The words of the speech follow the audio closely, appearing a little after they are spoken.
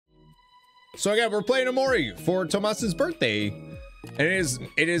So again, we're playing OMORI for Tomas's birthday. And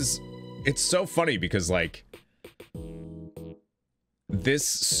it's so funny because like this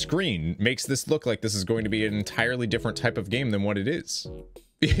screen makes this look like this is going to be an entirely different type of game than what it is.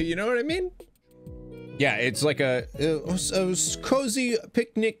 You know what I mean? Yeah, it's like a cozy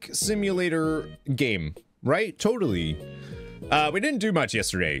picnic simulator game, right? Totally. We didn't do much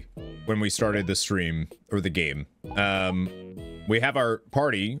yesterday when we started the stream or the game. We have our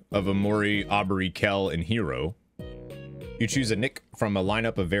party of OMORI, Aubrey, Kel, and Hero. You choose a nick from a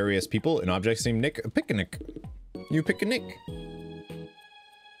lineup of various people and objects named Nick. Pick a nick. You pick a nick.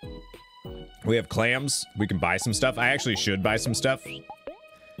 We have clams. We can buy some stuff. I actually should buy some stuff. We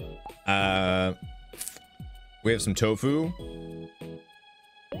have some tofu.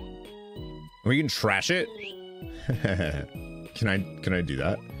 We can trash it. Can I do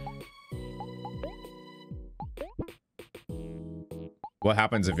that? What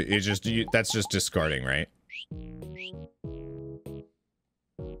happens if it just that's just discarding, right?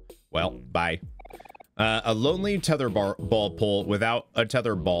 Well, bye. A lonely tether ball pull without a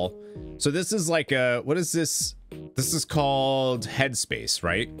tether ball. So this is like a, what is this? This is called headspace,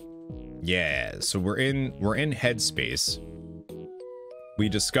 right? Yeah, so we're in headspace. We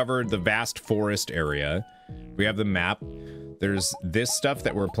discovered the vast forest area. We have the map. There's this stuff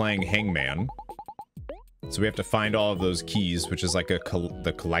that we're playing Hangman. So we have to find all of those keys, which is like the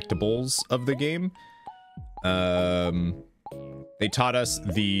collectibles of the game. They taught us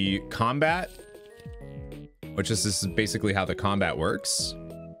the combat, which is this is basically how the combat works.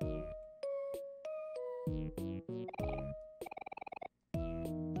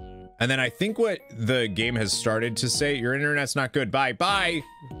 And then I think what the game has started to say, your internet's not good, bye, bye.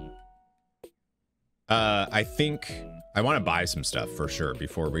 I think I want to buy some stuff for sure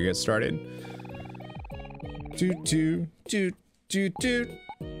before we get started.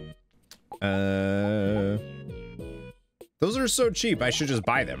 Those are so cheap, I should just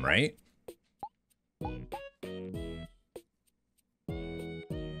buy them, right?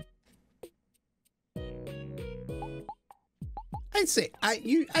 I'd say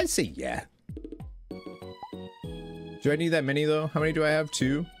yeah. Do I need that many though? How many do I have?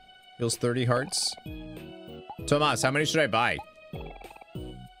 2? Feels 30 hearts. Tomas, how many should I buy?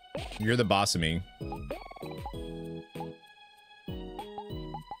 You're the boss of me.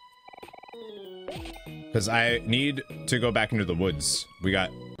 Because I need to go back into the woods.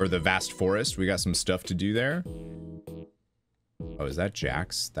 Or the vast forest. We got some stuff to do there. Oh, is that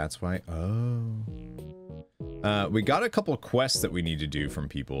Jax? That's why. Oh. We got a couple quests that we need to do from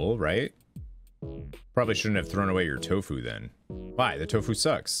people, right? Probably shouldn't have thrown away your tofu then. Why? The tofu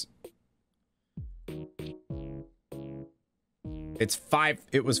sucks.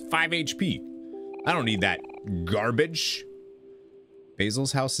 It was 5 HP. I don't need that garbage.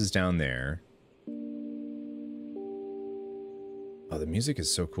 Basil's house is down there. Oh, the music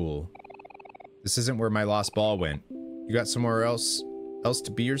is so cool. This isn't where my lost ball went. You got somewhere else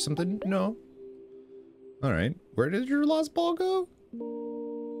to be or something? No. All right. Where did your lost ball go?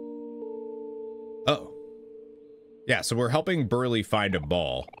 Oh. Yeah, so we're helping Burley find a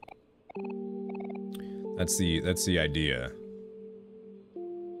ball. That's the idea.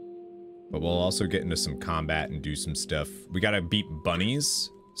 But we'll also get into some combat and do some stuff. We gotta beat bunnies.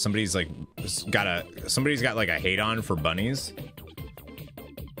 Somebody's got like a hate on for bunnies.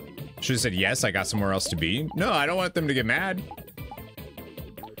 Should have said yes, I got somewhere else to be. No, I don't want them to get mad.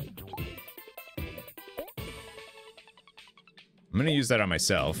 I'm gonna use that on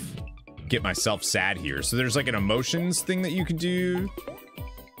myself. Get myself sad here. So there's like an emotions thing that you can do.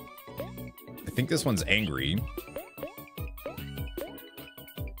 I think this one's angry.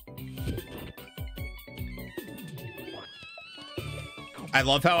 I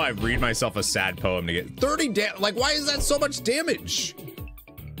love how I read myself a sad poem to get 30 damage. Like, why is that so much damage?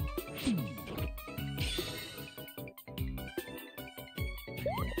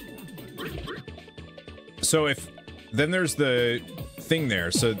 So then there's the thing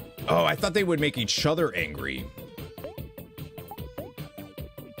there. So, oh, I thought they would make each other angry.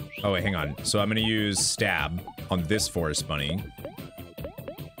 Oh, wait, hang on. So I'm going to use stab on this forest bunny.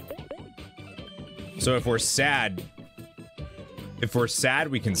 So if we're sad,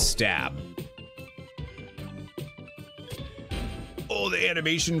 we can stab. Oh, the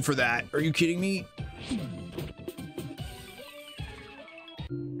animation for that. Are you kidding me?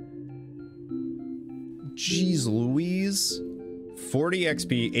 Jeez Louise. 40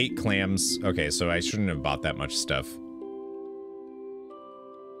 XP, 8 clams. Okay, so I shouldn't have bought that much stuff.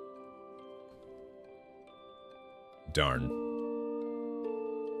 Darn.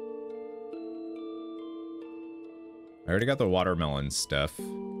 I already got the watermelon stuff.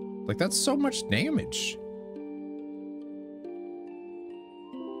 Like, that's so much damage.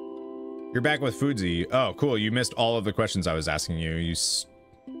 You're back with Foodsy. Oh, cool. You missed all of the questions I was asking you.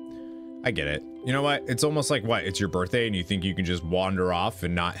 I get it. You know what? It's almost like, what? It's your birthday and you think you can just wander off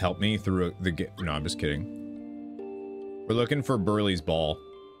and not help me through the... No, I'm just kidding. We're looking for Burley's ball.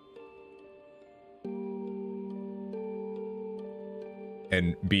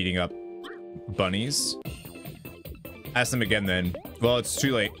 And beating up bunnies. Ask them again then. Well, it's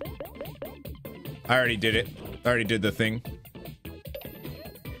too late. I already did it. I already did the thing.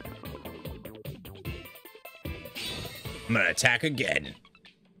 I'm gonna attack again.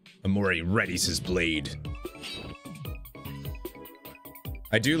 Omori readies his blade.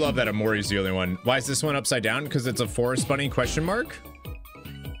 I do love that Omori's the only one. Why is this one upside down? Because it's a forest bunny question mark?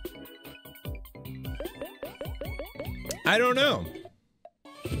 I don't know.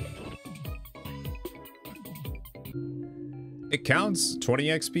 It counts. 20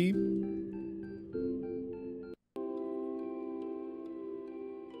 XP.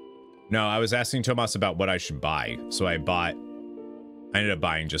 No, I was asking Tomas about what I should buy. So I ended up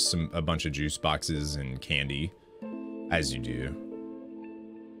buying just a bunch of juice boxes and candy. As you do.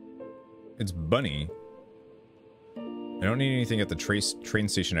 It's Bunny. I don't need anything at the train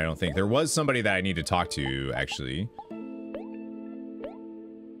station, I don't think. There was somebody that I need to talk to, actually.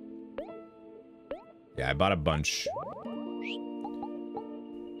 Yeah, I bought a bunch.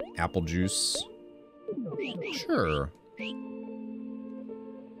 Apple juice. Sure.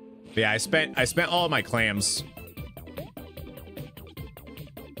 But yeah, I spent all of my clams.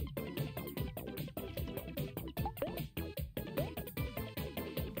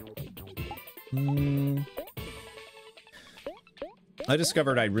 I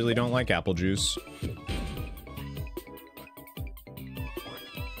discovered I really don't like apple juice.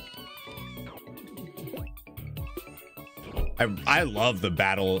 I love the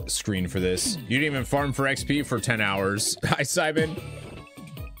battle screen for this. You didn't even farm for XP for 10 hours. Hi, Simon.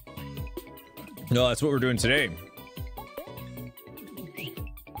 No, that's what we're doing today.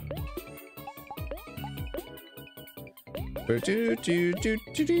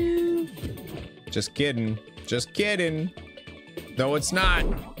 Just kidding. Just kidding. No, it's not.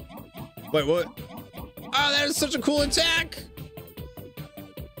 Wait, what? Oh, that is such a cool attack.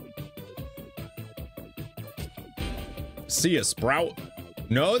 See a sprout?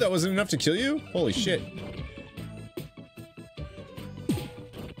 No, that wasn't enough to kill you? Holy shit.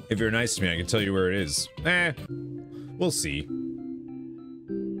 If you're nice to me, I can tell you where it is. Eh, we'll see.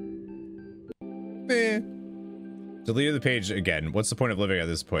 Eh. Deleted the page again. What's the point of living at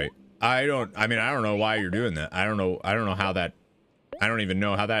this point? I don't know why you're doing that. I don't know how that, I don't even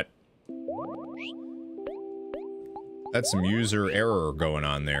know how that, that's some user error going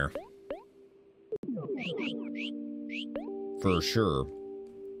on there. For sure.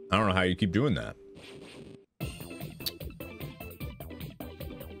 I don't know how you keep doing that.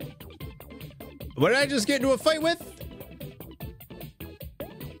 What did I just get into a fight with?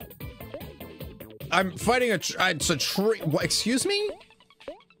 I'm fighting it's a tree. What, excuse me?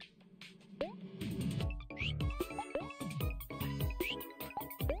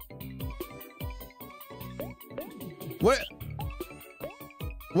 What?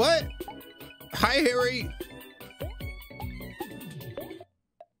 What? Hi, Harry.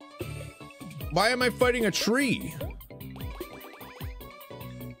 Why am I fighting a tree?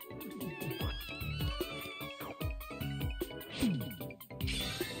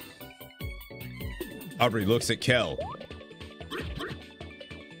 Aubrey looks at Kel.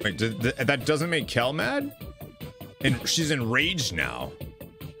 Wait, that doesn't make Kel mad? And she's enraged now.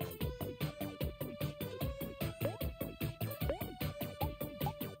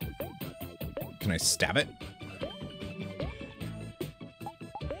 Can I stab it?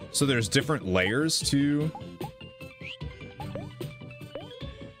 So there's different layers to...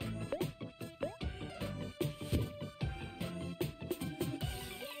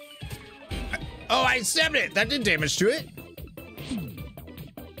 Oh, I stabbed it! That did damage to it!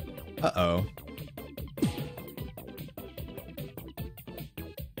 Uh-oh.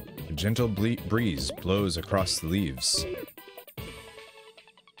 A gentle breeze blows across the leaves.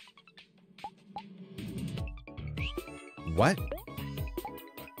 What?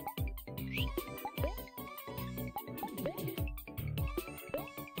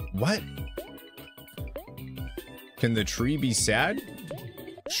 What? Can the tree be sad?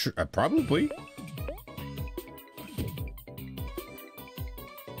 Sure, probably.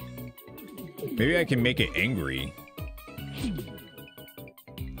 Maybe I can make it angry.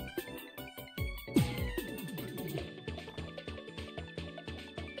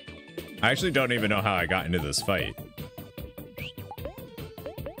 I actually don't even know how I got into this fight.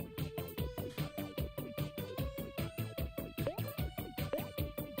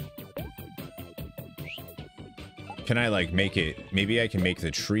 Can I like make it? Maybe I can make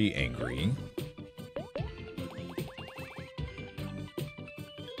the tree angry.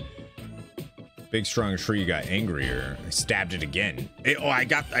 Big strong tree got angrier. I stabbed it again.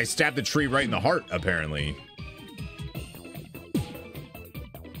 I stabbed the tree right in the heart, apparently.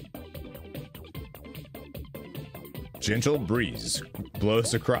 Gentle breeze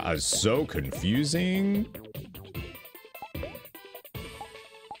blows across. So confusing.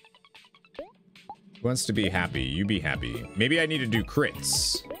 Who wants to be happy? You be happy. Maybe I need to do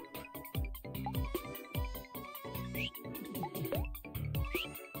crits.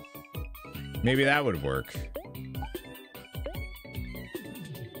 Maybe that would work.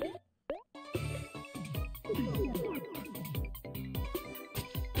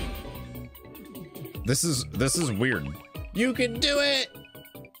 This is weird. You can do it!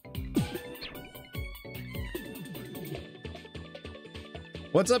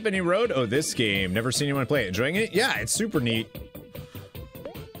 What's up, Any Road? Oh, this game. Never seen anyone play it. Enjoying it? Yeah, it's super neat.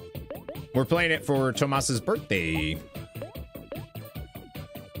 We're playing it for Tomas's birthday.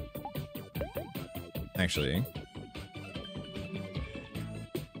 Actually.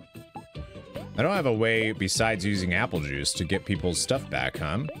 I don't have a way besides using apple juice to get people's stuff back,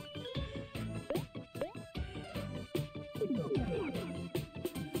 huh?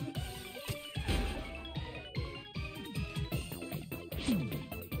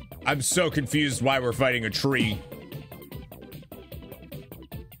 I'm so confused why we're fighting a tree.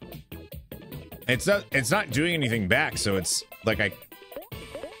 It's not doing anything back, so it's like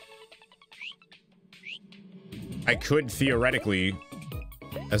I could theoretically,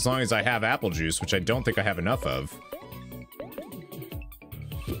 as long as I have apple juice, which I don't think I have enough of.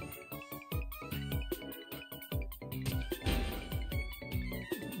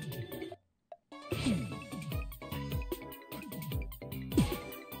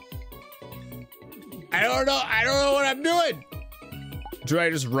 I don't know what I'm doing. Do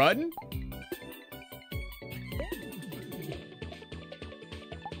I just run?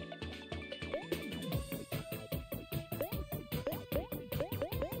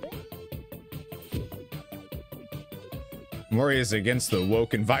 Mori is against the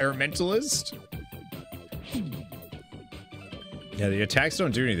woke environmentalist. Yeah, the attacks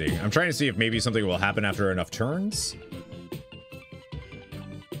don't do anything. I'm trying to see if maybe something will happen after enough turns.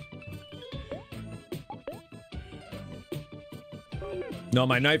 No,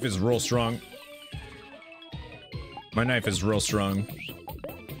 my knife is real strong. My knife is real strong.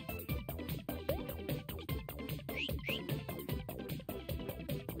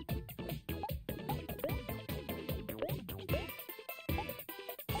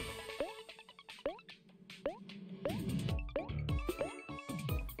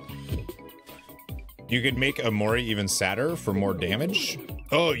 You could make OMORI even sadder for more damage.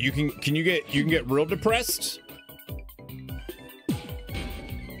 Oh, you can get real depressed?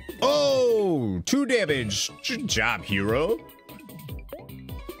 Oh, 2 damage. Good job, hero.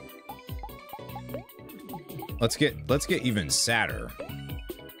 Let's get even sadder.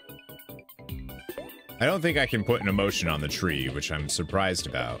 I don't think I can put an emotion on the tree, which I'm surprised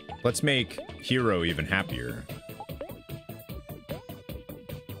about. Let's make hero even happier.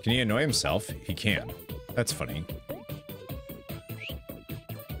 Can he annoy himself? He can. That's funny.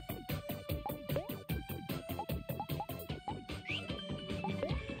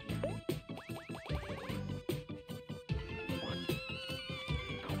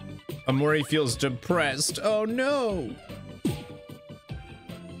 OMORI feels depressed. Oh no!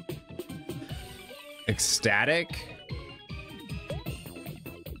 Ecstatic?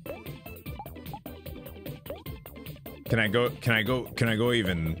 Can I go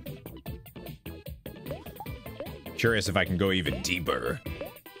even... Curious if I can go even deeper.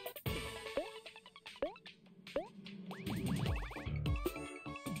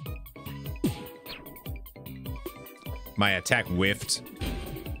 My attack whiffed.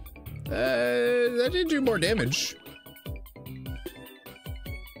 That did do more damage.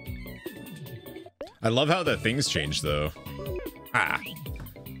 I love how the things change though. Ah.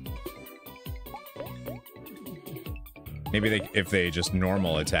 Maybe if they just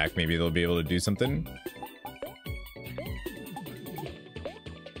normal attack, maybe they'll be able to do something.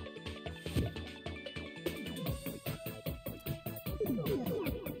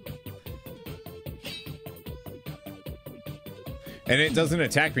 And it doesn't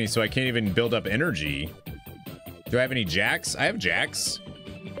attack me, so I can't even build up energy. Do I have any jacks? I have jacks.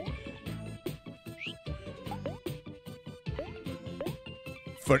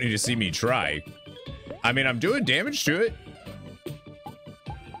 Funny to see me try. I mean, I'm doing damage to it.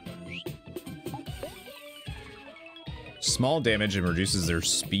 Small damage and reduces their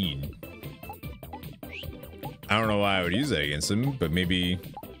speed. I don't know why I would use that against him, but maybe...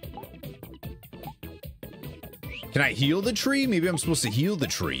 Can I heal the tree? Maybe I'm supposed to heal the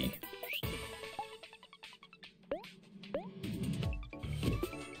tree.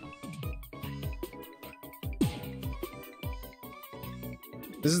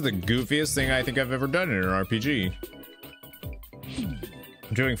 This is the goofiest thing I think I've ever done in an RPG.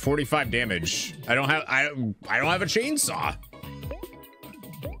 I'm doing 45 damage. I don't have a chainsaw.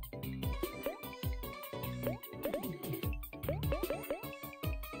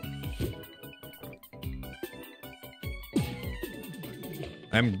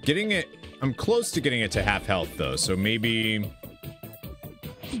 I'm close to getting it to half health though, so maybe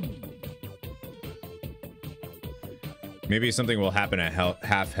something will happen at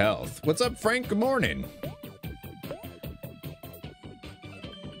half health. What's up, Frank? Good morning.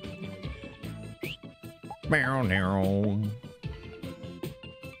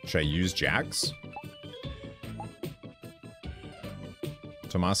 Should I use Jax?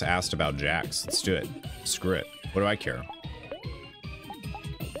 Tomas asked about Jax. Let's do it. Screw it. What do I care?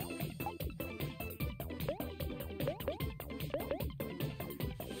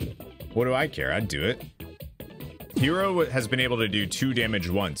 What do I care? I'd do it. Hero has been able to do 2 damage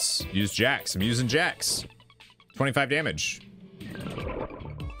once. Use Jax. I'm using Jax. 25 damage.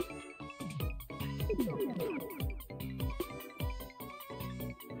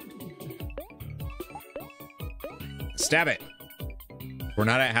 Stab it. We're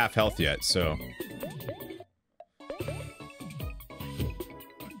not at half health yet, so...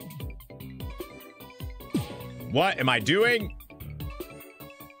 What am I doing?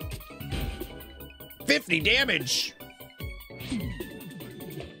 50 damage.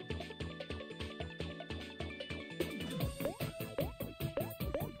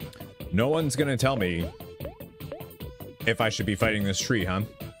 No one's gonna tell me if I should be fighting this tree, huh?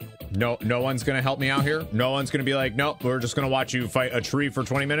 No one's gonna help me out here. No one's gonna be like, nope, we're just gonna watch you fight a tree for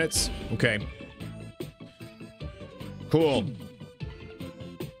 20 minutes. Okay. Cool.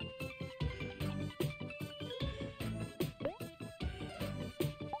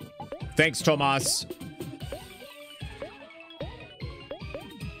 Thanks, Tomas.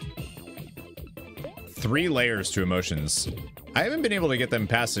 Three layers to emotions. I haven't been able to get them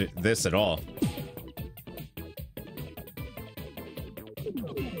past this at all.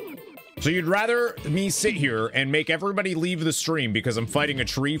 So you'd rather me sit here and make everybody leave the stream because I'm fighting a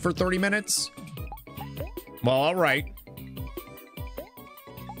tree for 30 minutes? Well, all right.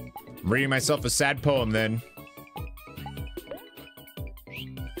 I'm reading myself a sad poem then.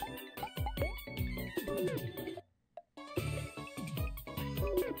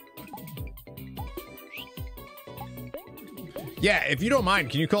 Yeah, if you don't mind,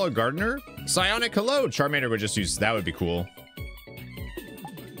 can you call a gardener? Psionic hello! Charmander would just use... That would be cool.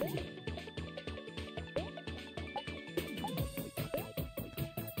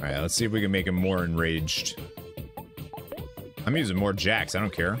 Alright, let's see if we can make him more enraged. I'm using more Jax, I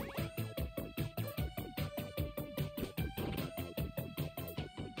don't care.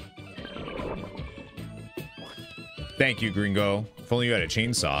 Thank you, Gringo. If only you had a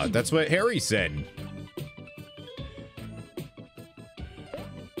chainsaw. That's what Harry said.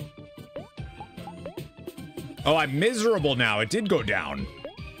 Oh, I'm miserable now. It did go down.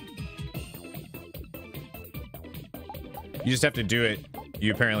 You just have to do it.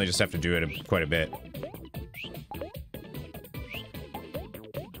 You apparently just have to do it quite a bit.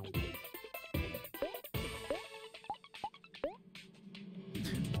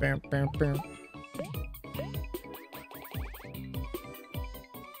 Bam, bam, bam.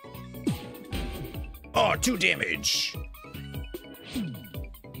 Oh, 2 damage.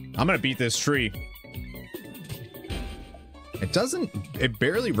 I'm gonna beat this tree. It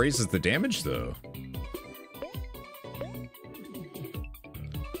barely raises the damage though.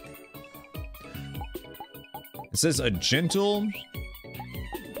 It says a gentle...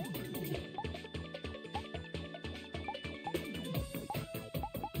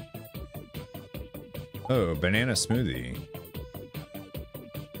 Oh, banana smoothie.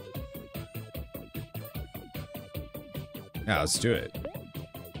 Yeah, let's do it.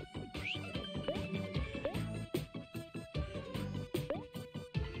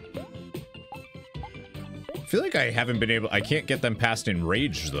 I feel like I haven't been able... I can't get them past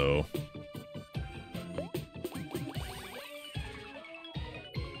enraged though.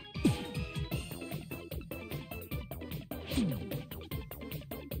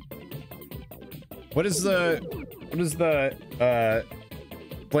 What is the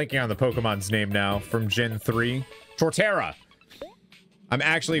blanking on the Pokemon's name now from Gen 3? Torterra. I'm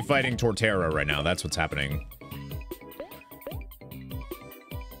actually fighting Torterra right now. That's what's happening.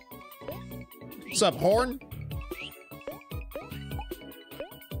 What's up, Horn?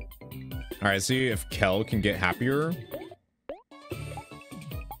 All right, see if Kel can get happier.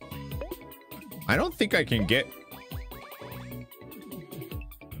 I don't think I can get...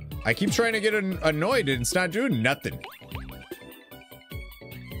 I keep trying to get annoyed and it's not doing nothing.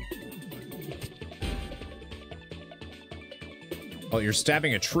 Well, you're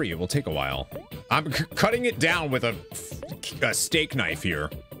stabbing a tree. It will take a while. I'm cutting it down with a steak knife here.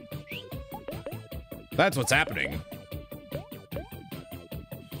 That's what's happening.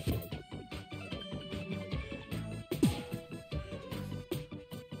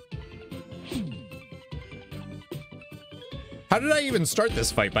 How did I even start this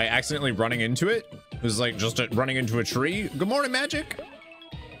fight? By accidentally running into it? It was like just running into a tree? Good morning, Magic.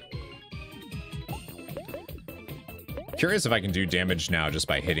 Curious if I can do damage now just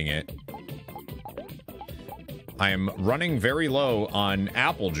by hitting it. I am running very low on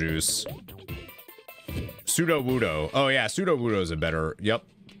apple juice. Pseudo Wudo. Oh yeah, Pseudo Wudo is a better... Yep,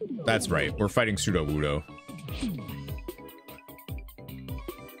 that's right. We're fighting Pseudo Wudo.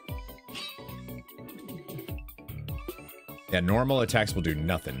 Yeah, normal attacks will do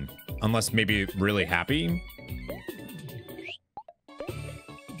nothing. Unless maybe really happy.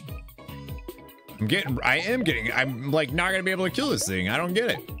 I'm like not gonna be able to kill this thing. I don't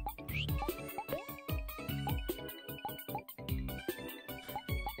get it.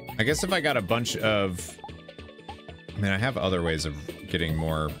 I guess if I got a bunch of... I mean, I have other ways of getting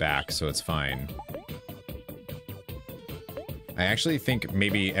more back, so it's fine. I actually think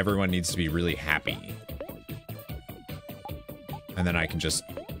maybe everyone needs to be really happy. And then I can just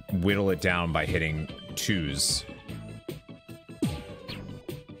whittle it down by hitting 2s.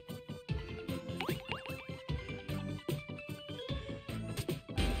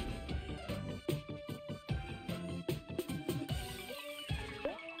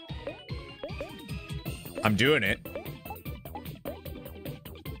 I'm doing it.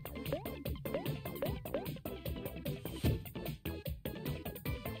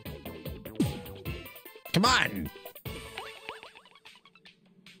 Come on!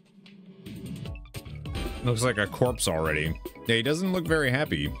 Looks like a corpse already. Yeah, he doesn't look very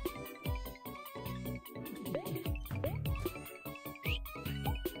happy.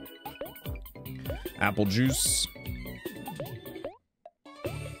 Apple juice.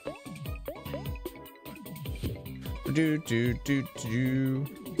 Do.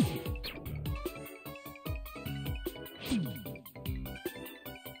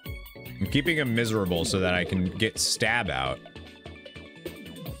 I'm keeping him miserable so that I can get stab out.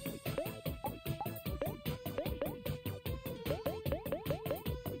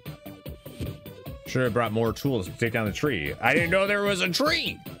 Should have brought more tools to take down the tree. I didn't know there was a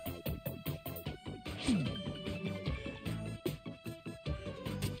tree!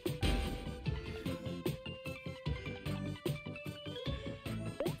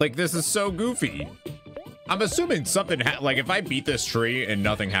 Like, this is so goofy. I'm assuming something like, if I beat this tree and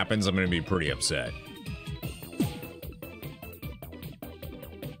nothing happens, I'm gonna be pretty upset.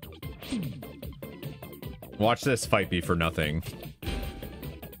 Watch this fight be for nothing.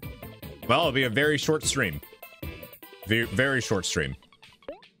 Well, it'll be a very short stream. Very short stream.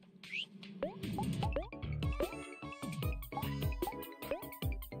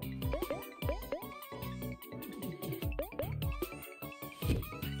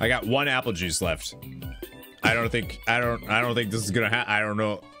 I got 1 apple juice left. I don't think this is gonna happen. I don't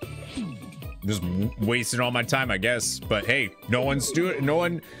know. Just wasting all my time, I guess. But hey, no one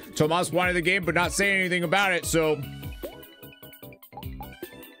Tomas wanted the game, but not saying anything about it, so.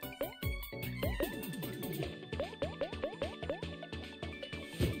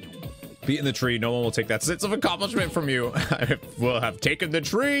 Beating the tree, no one will take that sense of accomplishment from you. I will have taken the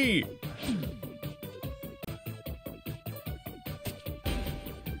tree.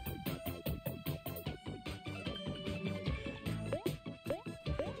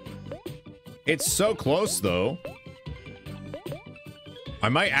 It's so close, though. I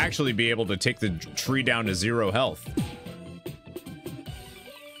might actually be able to take the tree down to 0 health.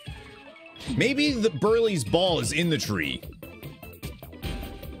 Maybe the Burley's ball is in the tree.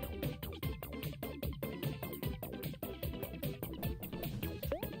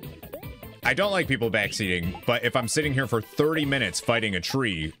 I don't like people backseating, but if I'm sitting here for 30 minutes fighting a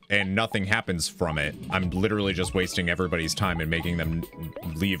tree and nothing happens from it, I'm literally just wasting everybody's time and making them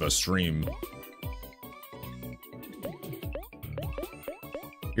leave a stream.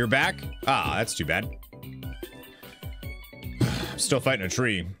 You're back? Ah, that's too bad. I'm still fighting a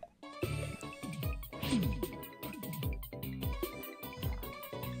tree.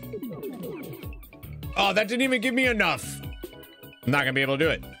 Oh, that didn't even give me enough. I'm not gonna be able to do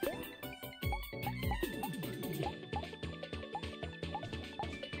it.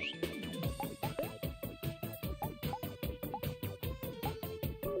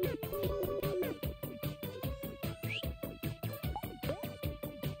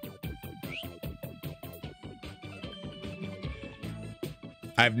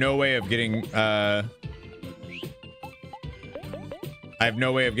 I have no way of getting, I have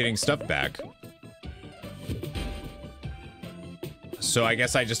no way of getting stuff back. So I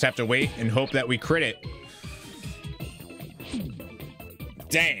guess I just have to wait and hope that we crit it.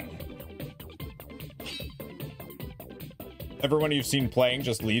 Dang. Everyone you've seen playing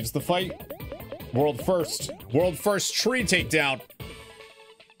just leaves the fight. World first tree takedown.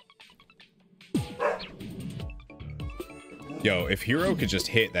 Yo, if Hero could just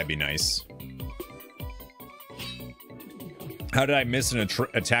hit, that'd be nice. How did I miss an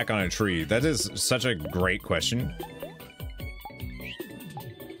attack on a tree? That is such a great question.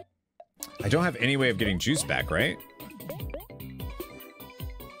 I don't have any way of getting juice back, right?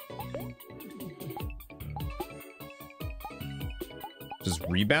 Does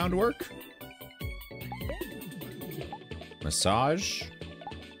rebound work? Massage?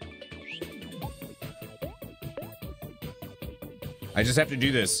 I just have to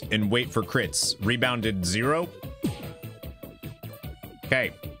do this and wait for crits. Rebounded 0.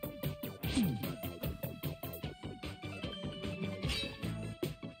 Okay.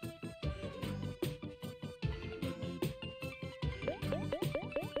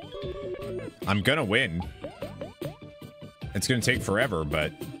 I'm gonna win. It's gonna take forever,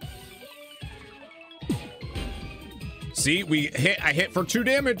 but... See, I hit for 2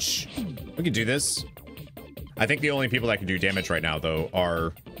 damage. We can do this. I think the only people that can do damage right now, though,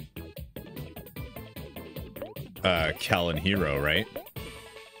 are... Kel and Hero, right?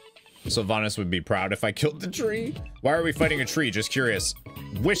 Sylvanas would be proud if I killed the tree. Why are we fighting a tree? Just curious.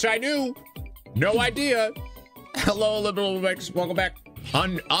 Wish I knew. No idea. Hello, Liberal Mix. Welcome back.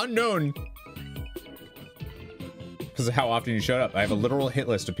 Unknown. Because of how often you showed up. I have a literal hit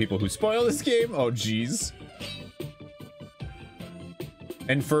list of people who spoil this game. Oh, jeez.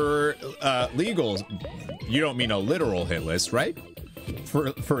 And for legal, you don't mean a literal hit list, right?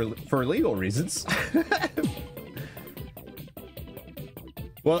 For legal reasons.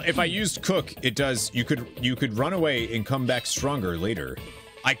 Well, if I used Cook, it does. You could run away and come back stronger later.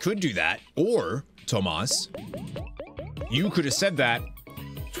 I could do that, or Tomas, you could have said that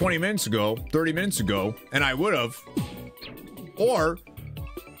 20 minutes ago, 30 minutes ago, and I would have. Or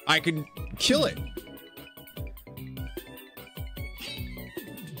I could kill it.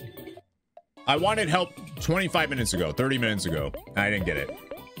 I wanted help 25 minutes ago, 30 minutes ago, and I didn't get it.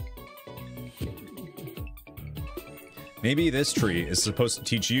 Maybe this tree is supposed to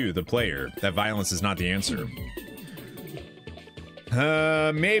teach you, the player, that violence is not the answer.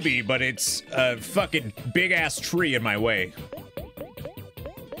 Maybe, but it's a fucking big-ass tree in my way.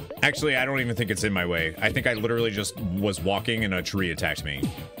 Actually, I don't even think it's in my way. I think I literally just was walking and a tree attacked me.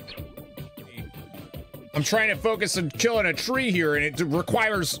 I'm trying to focus on killing a tree here, and it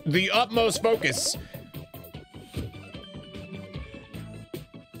requires the utmost focus.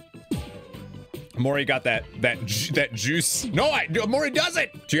 Omori got that juice. No, Omori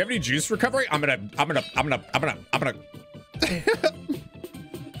doesn't. Do you have any juice recovery? I'm gonna.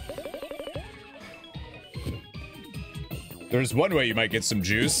 There's one way you might get some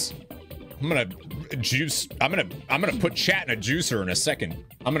juice. I'm gonna put chat in a juicer in a second.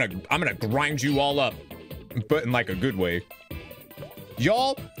 I'm gonna grind you all up, but in like a good way.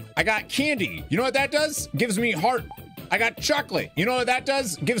 Y'all, I got candy. You know what that does? Gives me heart. I got chocolate. You know what that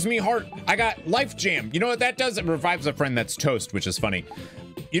does? Gives me heart. I got Life Jam. You know what that does? It revives a friend that's toast, which is funny.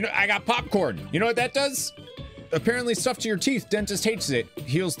 You know, I got popcorn. You know what that does? Apparently stuff to your teeth. Dentist hates it.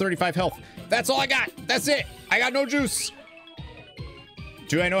 Heals 35 health. That's all I got. That's it. I got no juice.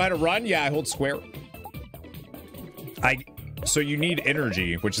 Do I know how to run? Yeah, I hold square. So you need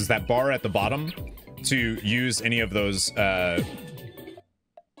energy, which is that bar at the bottom, to use any of those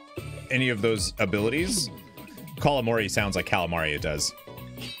abilities. Calamari sounds like calamari, it does.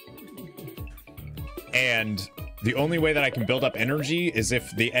 And the only way that I can build up energy is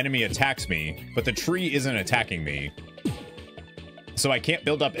if the enemy attacks me, but the tree isn't attacking me. So I can't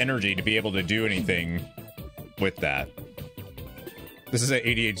build up energy to be able to do anything with that. This is an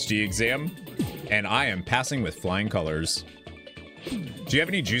ADHD exam, and I am passing with flying colors. Do you have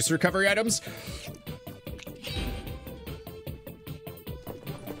any juice recovery items?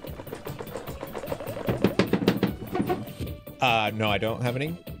 No, I don't have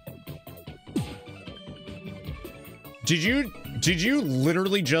any. Did you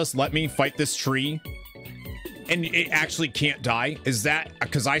literally just let me fight this tree? And it actually can't die? Is that,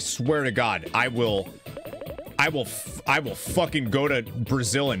 because I swear to God, I will fucking go to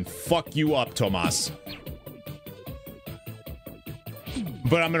Brazil and fuck you up, Tomas.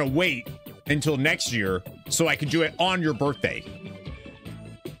 But I'm gonna wait until next year so I can do it on your birthday.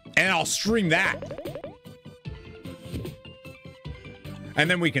 And I'll stream that. And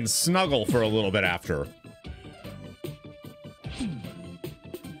then we can snuggle for a little bit after.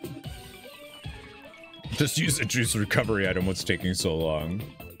 Just use a juice recovery item. What's taking so long?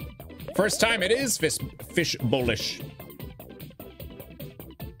 First time it is fish bullish.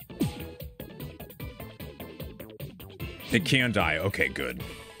 It can die. Okay, good.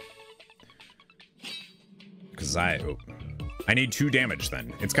 Because I need 2 damage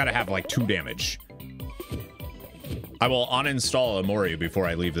then. It's got to have like 2 damage. I will uninstall OMORI before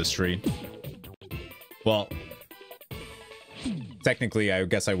I leave this tree. Well, technically, I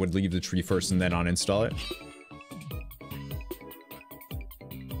guess I would leave the tree first and then uninstall it.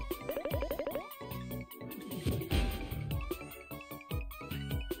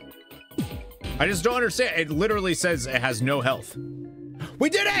 I just don't understand. It literally says it has no health. We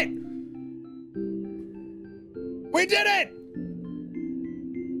did it! We did it!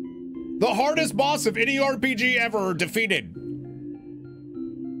 The hardest boss of any RPG ever defeated.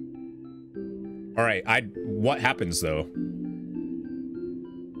 All right, what happens though?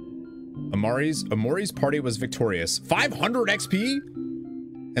 OMORI's party was victorious. 500 XP?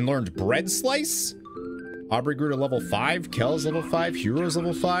 And learned bread slice? Aubrey grew to level 5, Kel's level 5, Hero's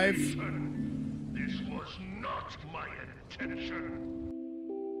level 5. This was not my intention.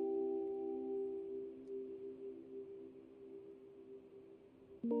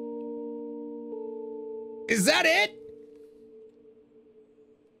 Is that it?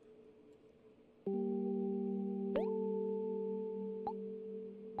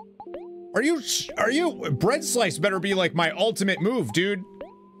 Are you bread slice better be like my ultimate move, dude.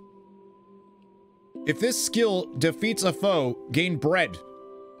 If this skill defeats a foe, gain bread.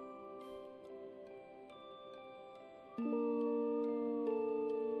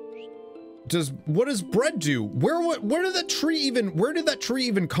 What does bread do? Where did that tree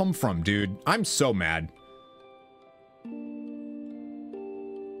even come from, dude? I'm so mad.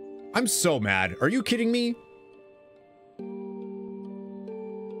 I'm so mad. Are you kidding me?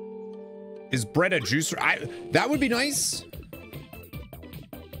 Is bread a juicer? That would be nice.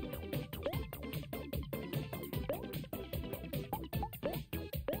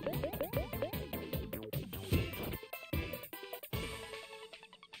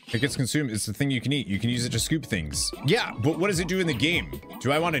 It gets consumed. It's the thing you can eat. You can use it to scoop things. Yeah, but what does it do in the game?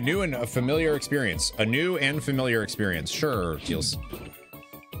 Do I want a new and a familiar experience? A new and familiar experience. Sure, Teals.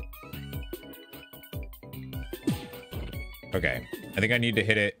 Okay, I think I need to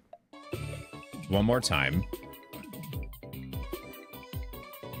hit it one more time.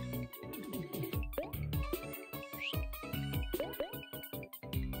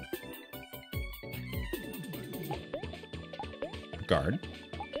 Guard.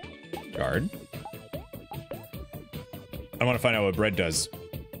 I want to find out what bread does.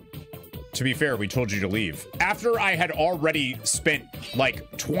 To be fair, we told you to leave. After I had already spent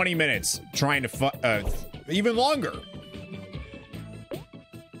like 20 minutes trying to even longer.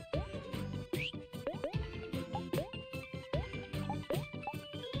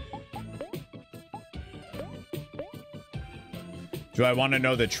 Do I want to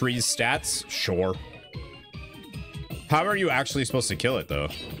know the tree's stats? Sure. How are you actually supposed to kill it, though?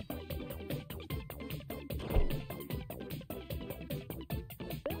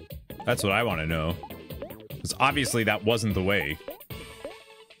 That's what I want to know. Because obviously that wasn't the way.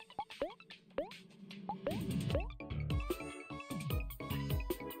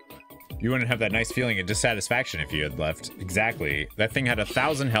 You wouldn't have that nice feeling of dissatisfaction if you had left. Exactly. That thing had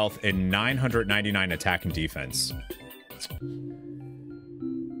 1,000 health and 999 attack and defense.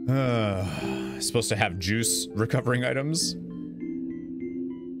 Supposed to have juice recovering items.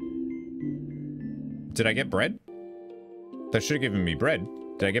 Did I get bread? That should have given me bread.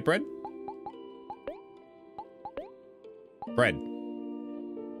 Did I get bread? Bread.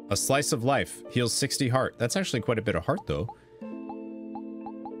 A slice of life heals 60 heart. That's actually quite a bit of heart, though.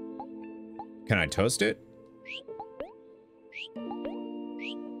 Can I toast it?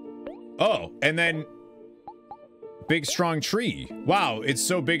 Oh, and then big strong tree. Wow, it's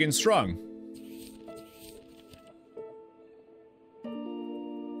so big and strong.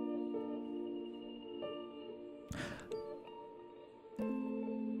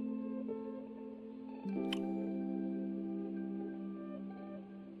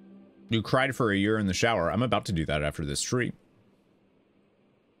 You cried for a year in the shower. I'm about to do that after this tree.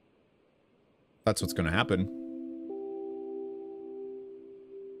 That's what's going to happen.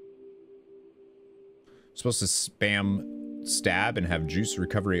 Supposed to spam stab and have juice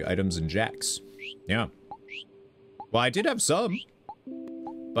recovery items and jacks. Yeah. Well, I did have some.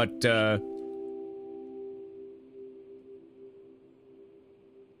 But,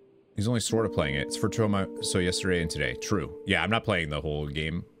 He's only sort of playing it. It's for Trauma, so yesterday and today. True. Yeah, I'm not playing the whole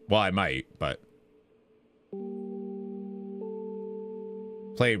game. Well, I might, but...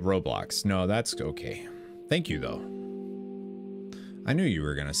 Play Roblox. No, that's okay. Thank you, though. I knew you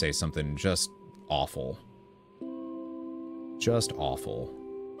were gonna say something just awful. Just awful.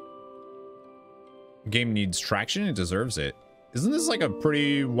 Game needs traction. It deserves it. Isn't this like a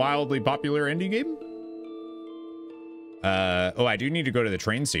pretty wildly popular indie game? Oh, I do need to go to the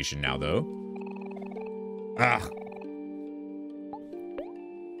train station now, though. Ah.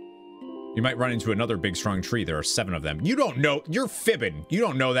 You might run into another big, strong tree. There are 7 of them. You don't know. You're fibbing. You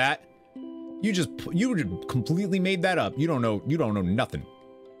don't know that. You completely made that up. You don't know nothing.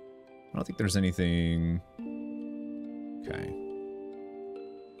 I don't think there's anything. Okay.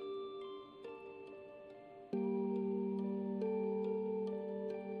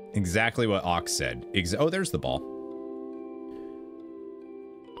 Exactly what Ox said. Oh, there's the ball.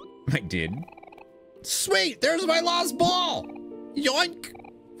 I did. Sweet! There's my lost ball! Yoink!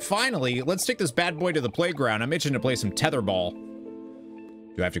 Finally, let's take this bad boy to the playground. I'm itching to play some tetherball.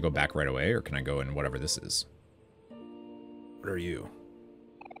 Do I have to go back right away, or can I go in whatever this is? What are you?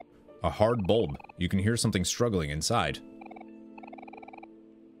 A hard bulb. You can hear something struggling inside.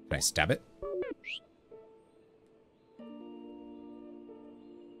 Can I stab it?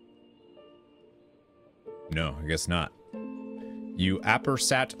 No, I guess not. You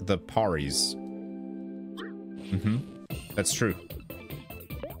appersat the paris. Mm-hmm. That's true.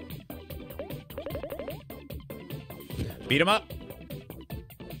 Beat him up.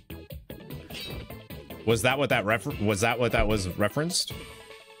 Was that what that was referenced?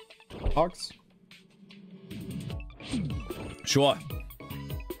 Ox? Sure.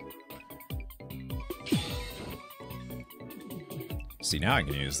 See, now I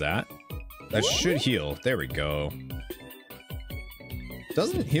can use that. That should heal. There we go.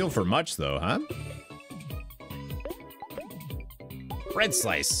 Doesn't heal for much, though, huh? Red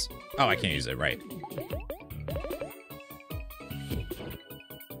slice. Oh, I can't use it, right.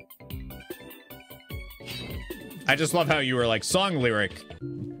 I just love how you were like, song lyric.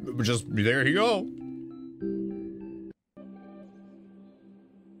 Just, there you go.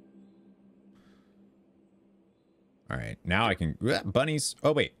 All right, now I can... bunnies.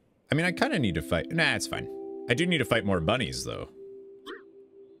 Oh, wait. I mean, I kind of need to fight... Nah, it's fine. I do need to fight more bunnies, though.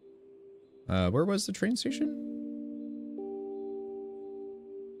 Where was the train station?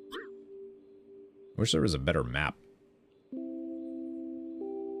 I wish there was a better map.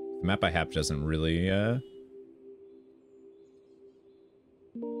 The map I have doesn't really,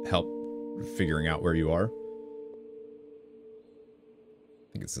 help figuring out where you are.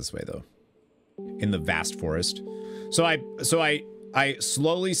 I think it's this way, though. In the vast forest. So I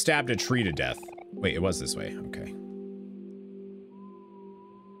slowly stabbed a tree to death. Wait, it was this way. Okay.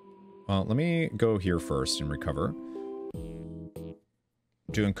 Well, let me go here first and recover.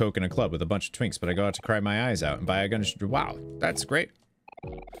 Doing coke in a club with a bunch of twinks, but I go out to cry my eyes out and buy a gun. Wow, that's great.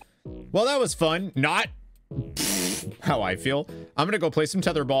 Well, that was fun. Not how I feel. I'm gonna go play some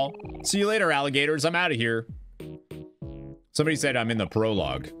tetherball. See you later, alligators. I'm out of here. Somebody said I'm in the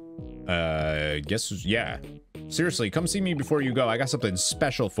prologue. Guess, yeah. Seriously, come see me before you go. I got something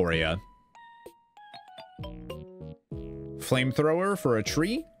special for you. Flamethrower for a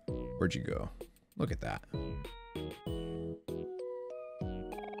tree? Where'd you go? Look at that.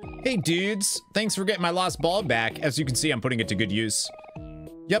 Hey, dudes. Thanks for getting my lost ball back. As you can see, I'm putting it to good use.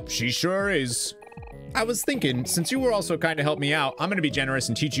 Yep, she sure is. I was thinking, since you were also kind to help me out, I'm gonna be generous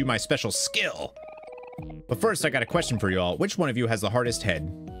and teach you my special skill. But first, I got a question for you all. Which one of you has the hardest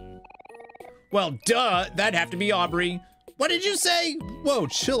head? Well, duh, that'd have to be Aubrey. What did you say? Whoa,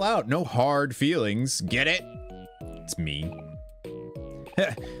 chill out. No hard feelings. Get it? It's me.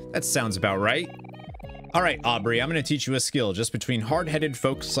 That sounds about right. All right, Aubrey, I'm gonna teach you a skill just between hard-headed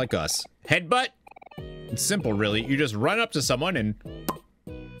folks like us. Headbutt? It's simple, really. You just run up to someone and...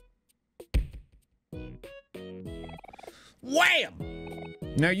 wham!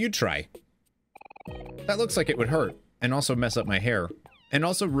 Now you try. That looks like it would hurt, and also mess up my hair, and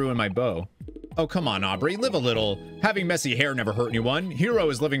also ruin my bow. Oh, come on, Aubrey, live a little. Having messy hair never hurt anyone. Hero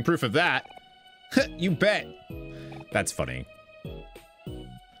is living proof of that. You bet. That's funny.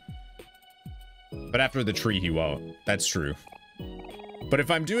 But after the tree, he won't. That's true. But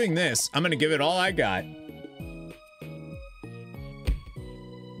if I'm doing this, I'm gonna give it all I got.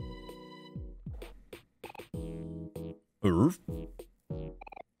 Oof.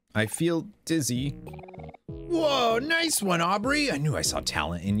 I feel dizzy. Whoa, nice one, Aubrey. I knew I saw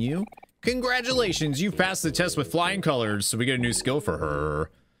talent in you. Congratulations, you've passed the test with flying colors, so we get a new skill for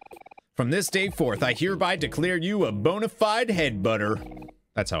her. From this day forth, I hereby declare you a bona fide headbutter.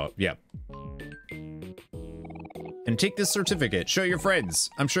 That's how, yeah. And take this certificate. Show your friends.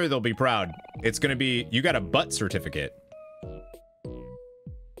 I'm sure they'll be proud. It's gonna be, you got a butt certificate.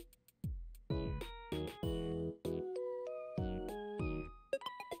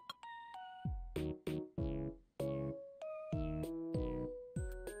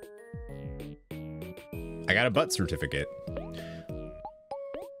 I got a butt certificate.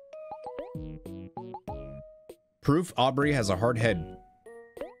 Proof Aubrey has a hard head.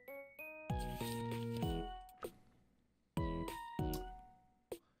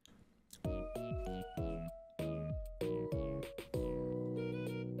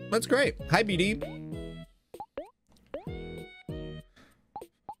 That's great. Hi, BD.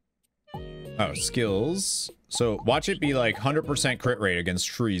 Oh, skills. So watch it be like 100% crit rate against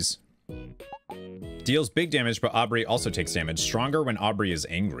trees. Deals big damage, but Aubrey also takes damage. Stronger when Aubrey is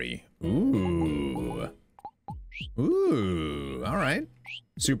angry. Ooh. Ooh. All right.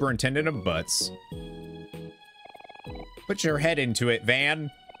 Superintendent of Butts. Put your head into it,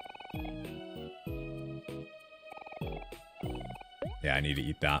 Van. Yeah, I need to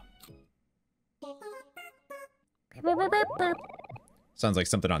eat that. Sounds like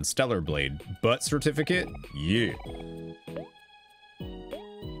something on Stellar Blade. Butt certificate? Yeah.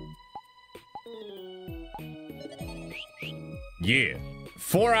 Yeah.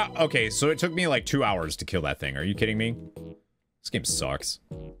 4 hours. Okay, so it took me like 2 hours to kill that thing. Are you kidding me? This game sucks.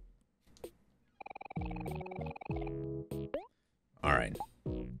 All right.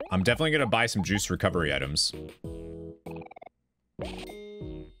 I'm definitely going to buy some juice recovery items.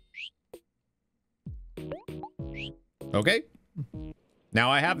 Okay.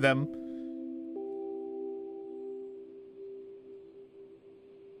 Now I have them.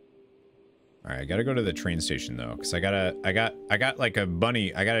 All right, I gotta go to the train station though, because I got like a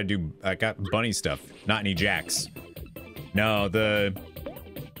bunny. I got bunny stuff. Not any jacks. No, the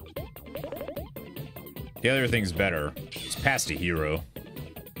other thing's better. It's past a hero.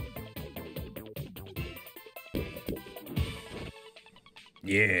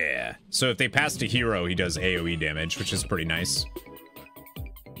 Yeah. So if they pass a hero, he does AoE damage, which is pretty nice.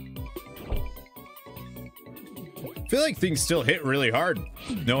 I feel like things still hit really hard.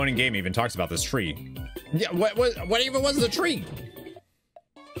 No one in game even talks about this tree. Yeah, what even was the tree?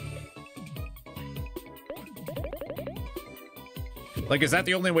 Like, is that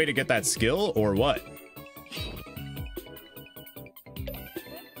the only way to get that skill, or what?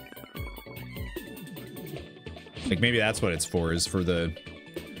 Like, maybe that's what it's for, is for the...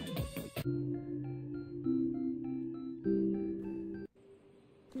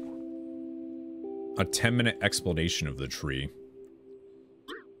 A 10-minute explanation of the tree.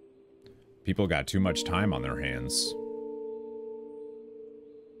 People got too much time on their hands.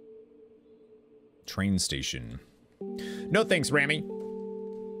 Train station. No thanks, Rami.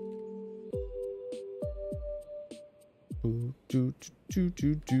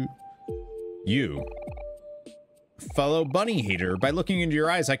 You. Fellow bunny hater, by looking into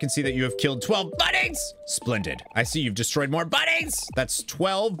your eyes, I can see that you have killed 12 bunnies! Splendid. I see you've destroyed more bunnies! That's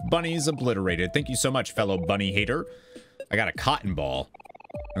 12 bunnies obliterated. Thank you so much, fellow bunny hater. I got a cotton ball.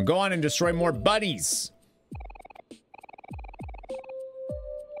 Now go on and destroy more bunnies!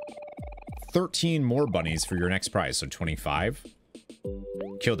 13 more bunnies for your next prize, so 25.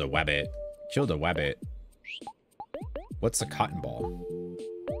 Killed a wabbit. Killed a wabbit. What's a cotton ball?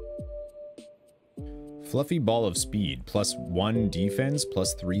 Fluffy ball of speed, plus 1 defense,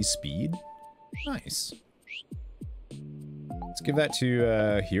 plus 3 speed. Nice. Let's give that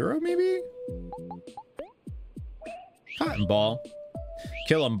to hero, maybe? Cotton ball.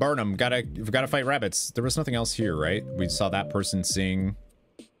 Kill him, burn him. We've gotta fight rabbits. There was nothing else here, right? We saw that person sing.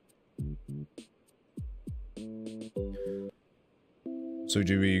 So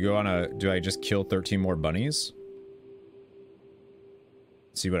do we go on a... Do I just kill 13 more bunnies?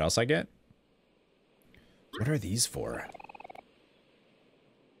 See what else I get? What are these for?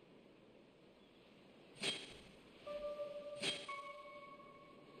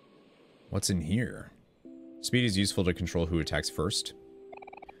 What's in here? Speed is useful to control who attacks first.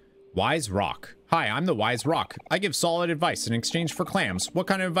 Wise Rock. Hi, I'm the Wise Rock. I give solid advice in exchange for clams. What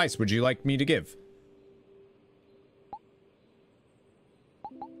kind of advice would you like me to give?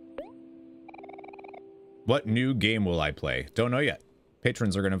 What new game will I play? Don't know yet.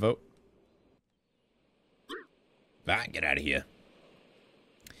 Patrons are gonna vote. Ah, get out of here.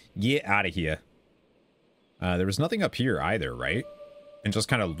 Get out of here. There was nothing up here either, right? And just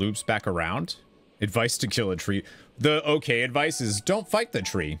kind of loops back around. Advice to kill a tree. The okay advice is don't fight the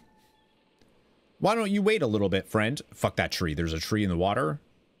tree. Why don't you wait a little bit, friend? Fuck that tree. There's a tree in the water.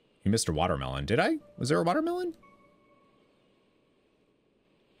 You missed a watermelon. Did I? Was there a watermelon?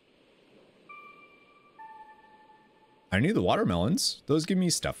 I need the watermelons. Those give me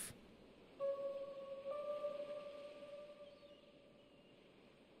stuff.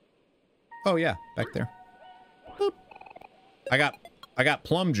 Oh yeah, back there. Boop. I got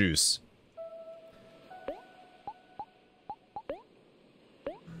plum juice.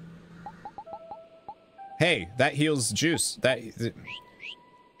 Hey, that heals juice.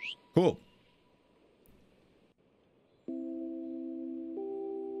 Cool.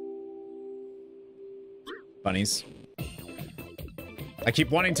 Bunnies. I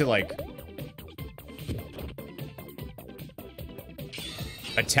keep wanting to, like,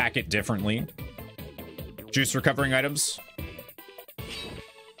 attack it differently. Juice recovering items.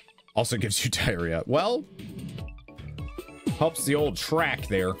 Also gives you diarrhea. Well, helps the old track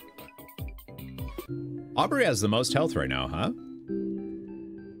there. Aubrey has the most health right now, huh?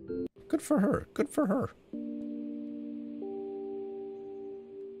 Good for her. Good for her.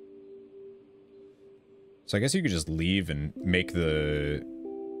 So I guess you could just leave and make the...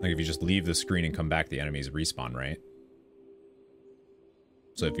 Like, if you just leave the screen and come back, the enemies respawn, right?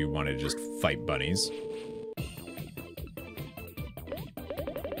 So if you want to just fight bunnies.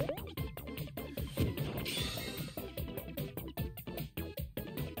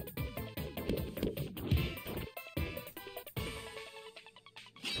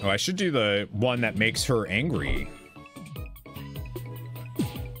 Oh, I should do the one that makes her angry.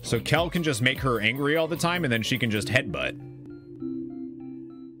 So Kel can just make her angry all the time, and then she can just headbutt.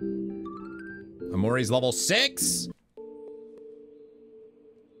 Omori's level 6?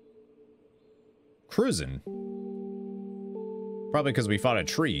 Cruising. Probably because we fought a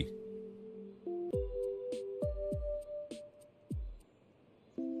tree.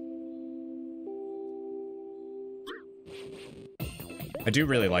 I do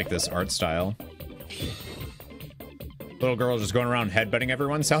really like this art style. Little girl just going around headbutting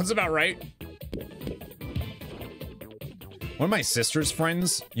everyone. Sounds about right. One of my sister's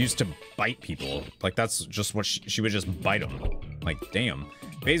friends used to bite people. Like, that's just what she would just bite them. Like, damn.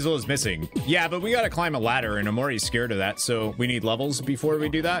 Basil is missing. Yeah, but we gotta climb a ladder, and Omori's scared of that, so we need levels before we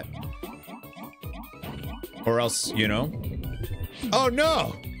do that. Or else, you know. Oh,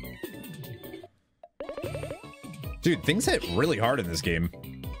 no! Dude, things hit really hard in this game.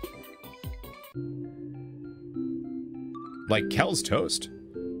 Like, Kel's toast.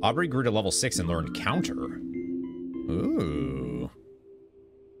 Aubrey grew to level 6 and learned counter. Ooh.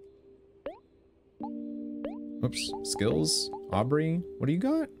 Oops. Skills. Aubrey, what do you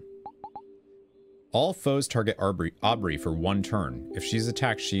got? All foes target Aubrey for 1 turn. If she's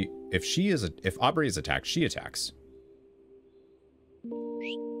attacked, if Aubrey is attacked, she attacks.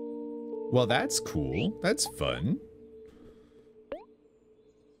 Well, that's cool. That's fun.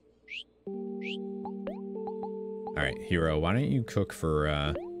 All right, Hero, why don't you cook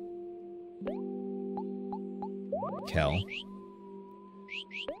for Kel?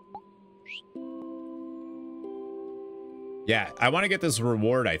 Yeah, I want to get this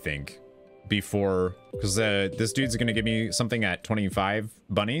reward, I think, before, because this dude's gonna give me something at 25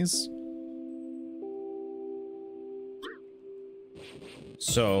 bunnies.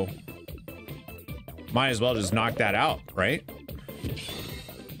 So might as well just knock that out, right?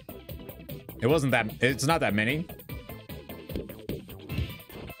 It's not that many.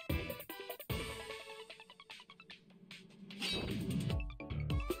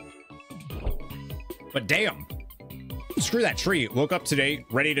 But damn, screw that tree. Woke up today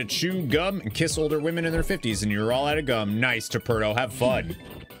ready to chew gum and kiss older women in their 50s, and you're all out of gum. Nice, Toperto, have fun.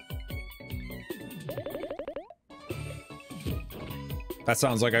 That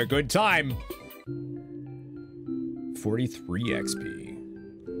sounds like a good time. 43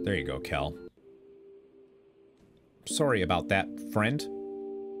 XP. There you go, Kel. Sorry about that, friend.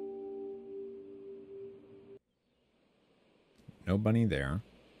 No bunny there.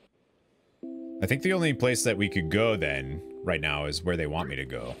 I think the only place that we could go then, right now, is where they want me to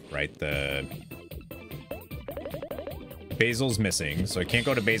go, right? The... Basil's missing, so I can't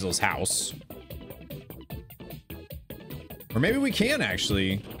go to Basil's house. Or maybe we can,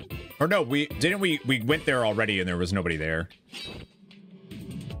 actually. Or no, we went there already and there was nobody there.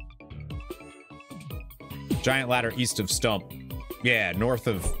 Giant ladder east of Stump. Yeah, north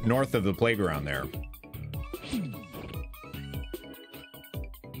of the playground there.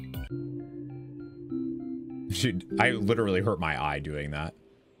 I literally hurt my eye doing that.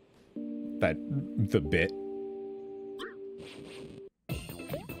 The bit.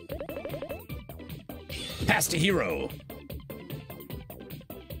 Pass to Hero.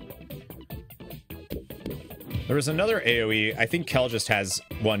 There was another AoE. I think Kel just has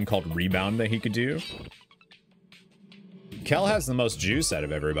one called Rebound that he could do. Kel has the most juice out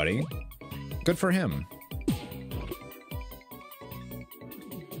of everybody. Good for him.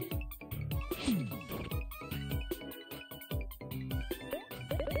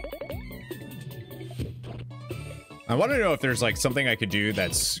 I want to know if there's like something I could do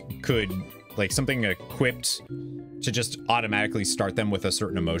like something equipped to just automatically start them with a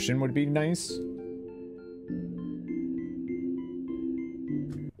certain emotion would be nice.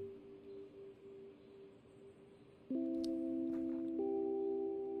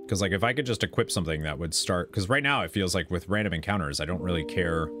 Because like if I could just equip something that would start, because right now it feels like with random encounters I don't really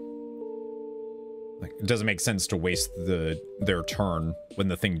care. Like it doesn't make sense to waste their turn when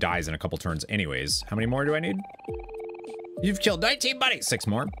the thing dies in a couple turns anyways. How many more do I need? You've killed 19 buddies. 6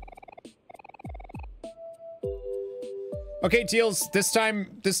 more. Okay, Teals, this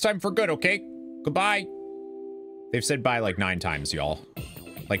time for good, okay? Goodbye. They've said bye like 9 times, y'all.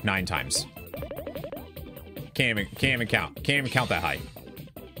 Like 9 times. Can't even count. Can't even count that high.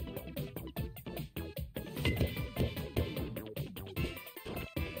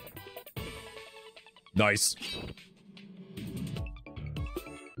 Nice.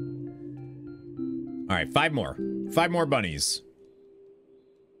 All right, 5 more. 5 more bunnies.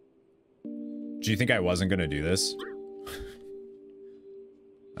 Do you think I wasn't gonna do this?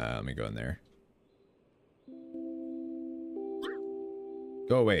 Let me go in there.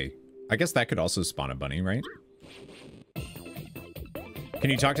 Go away. I guess that could also spawn a bunny, right? Can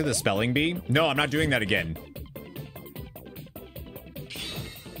you talk to the spelling bee? No, I'm not doing that again.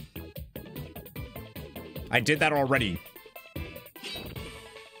 I did that already.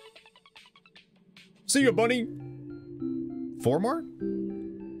 See you, bunny. 4 more?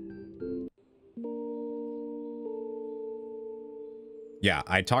 Yeah,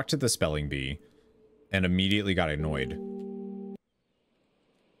 I talked to the spelling bee and immediately got annoyed.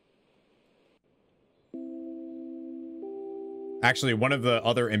 Actually, one of the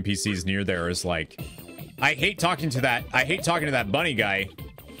other NPCs near there is like, I hate talking to that bunny guy.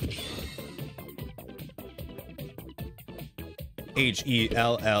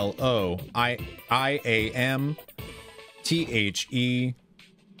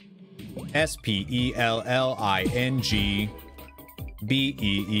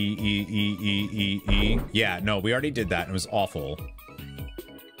 Yeah, no, we already did that. It was awful.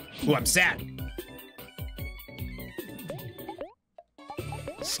 Ooh, I'm sad.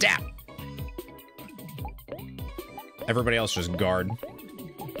 Stab. Everybody else just guard.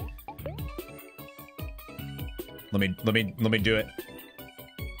 Let me do it.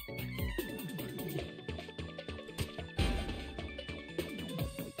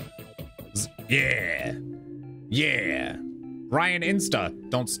 Yeah. Yeah. Ryan Insta.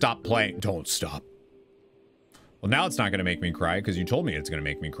 Don't stop playing. Don't stop. Well, now it's not going to make me cry because you told me it's going to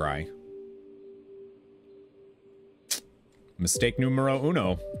make me cry. Mistake numero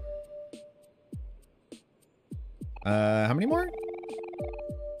uno. How many more?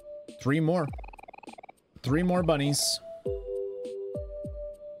 3 more. 3 more bunnies.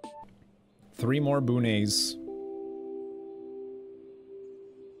 3 more boonets.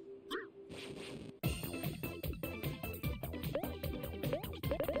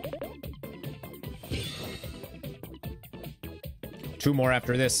 Two more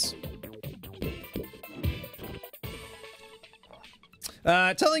after this.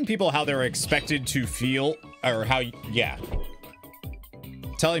 Telling people how they're expected to feel, or how, yeah.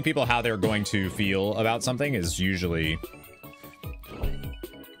 Telling people how they're going to feel about something is usually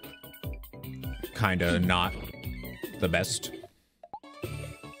kind of not the best.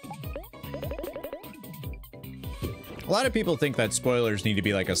 A lot of people think that spoilers need to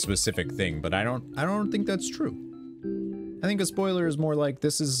be like a specific thing, but I don't think that's true. I think a spoiler is more like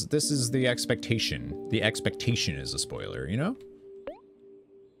this is the expectation. The expectation is a spoiler, you know?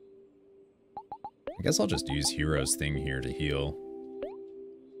 I guess I'll just use Hero's thing here to heal.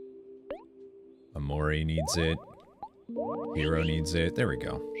 OMORI needs it. Hero needs it. There we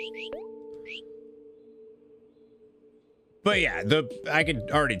go. But yeah, I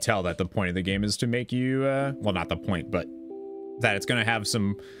could already tell that the point of the game is to make you, well, not the point, but that it's gonna have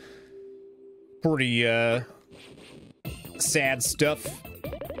some pretty, sad stuff.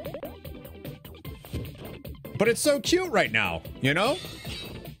 But it's so cute right now, you know?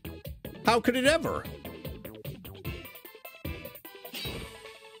 How could it ever?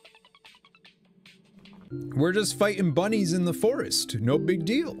 We're just fighting bunnies in the forest. No big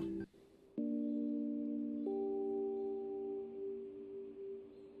deal.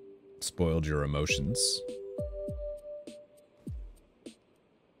 Spoiled your emotions.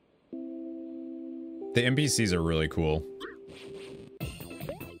 The NPCs are really cool.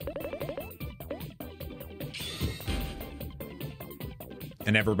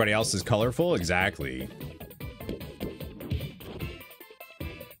 And everybody else is colorful? Exactly.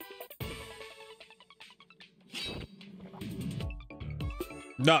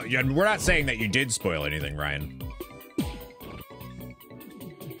 No, we're not saying that you did spoil anything, Ryan.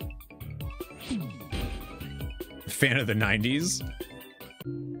 fan of the 90s.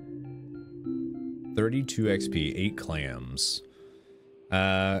 32 XP, 8 clams.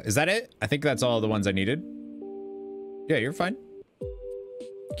 Is that it? I think that's all the ones I needed. Yeah, you're fine.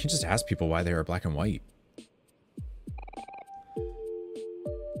 You can just ask people why they are black and white.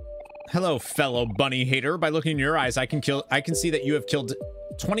 Hello, fellow bunny hater. By looking in your eyes, I can see that you have killed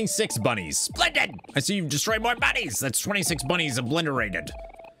 26 bunnies. Splendid! I see you've destroyed more bunnies. That's 26 bunnies obliterated.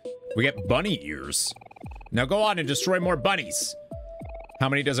 We get bunny ears. Now go on and destroy more bunnies. How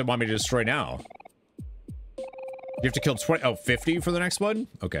many does it want me to destroy now? You have to kill 20. Oh, 50 for the next one?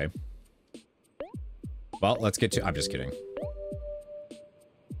 Okay. Well, let's get to... I'm just kidding.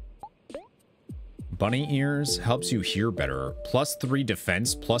 Bunny ears helps you hear better. +3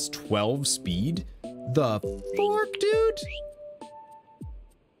 defense, +12 speed. The fork, dude?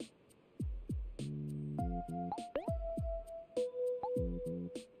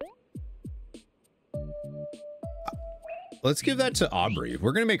 Let's give that to Aubrey.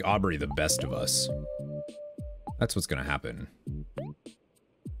 We're gonna make Aubrey the best of us. That's what's gonna happen.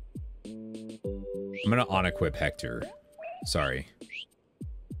 I'm gonna unequip Hector. Sorry.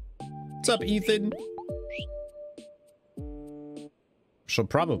 What's up, Ethan? She'll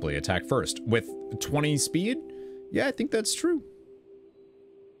probably attack first. With 20 speed? Yeah, I think that's true.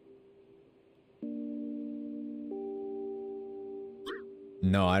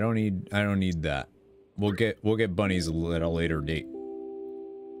 No, I don't need that. We'll get bunnies at a later date.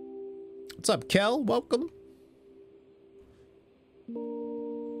 What's up, Kel? Welcome.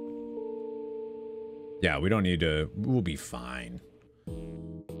 Yeah, we don't need to. We'll be fine.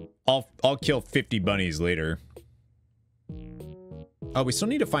 I'll kill 50 bunnies later. Oh, we still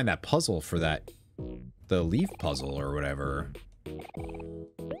need to find that puzzle for that, the leaf puzzle or whatever.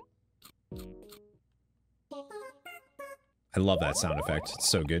 I love that sound effect. It's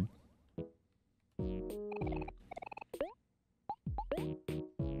so good.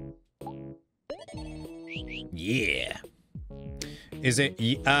 Yeah. Is it?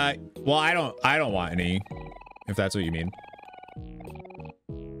 Well, I don't want any, if that's what you mean.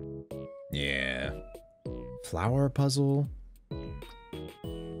 Yeah. Flower puzzle.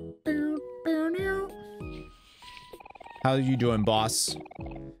 How are you doing, boss?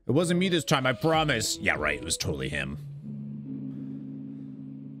 It wasn't me this time, I promise. Yeah, right. It was totally him.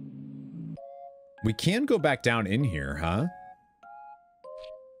 We can go back down in here, huh?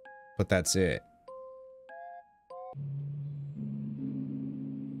 But that's it.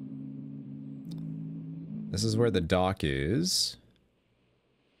 This is where the dock is.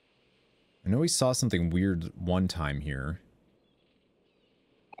 I know we saw something weird one time here.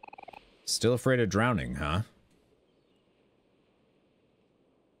 Still afraid of drowning, huh?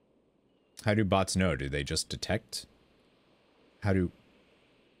 How do bots know? Do they just detect? How do...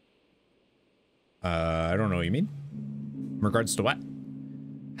 I don't know what you mean. In regards to what?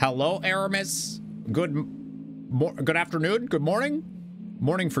 Hello, Aramis. Good afternoon. Good morning.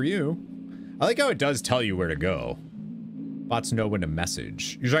 Morning for you. I like how it does tell you where to go. Bots know when to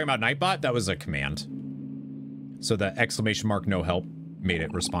message. You're talking about Nightbot? That was a command. So the exclamation mark no help made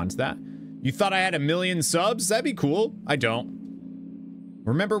it respond to that. You thought I had 1 million subs? That'd be cool. I don't.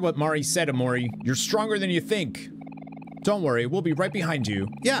 Remember what Mari said, Omori. You're stronger than you think. Don't worry, we'll be right behind you.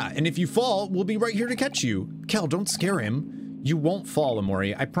 Yeah, and if you fall, we'll be right here to catch you. Kel, don't scare him. You won't fall,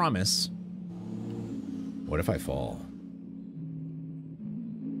 Omori, I promise. What if I fall?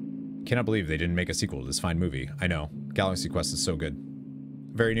 Cannot believe they didn't make a sequel to this fine movie. I know. Galaxy Quest is so good.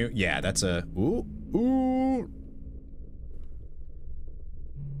 Very new. Yeah, that's a... Ooh. Ooh.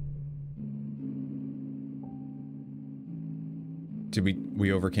 Did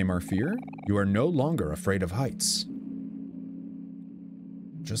we overcame our fear? You are no longer afraid of heights.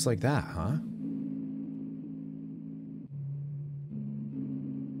 Just like that, huh?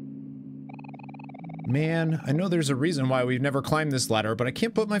 Man, I know there's a reason why we've never climbed this ladder, but I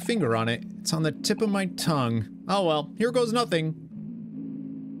can't put my finger on it. It's on the tip of my tongue. Oh well, here goes nothing.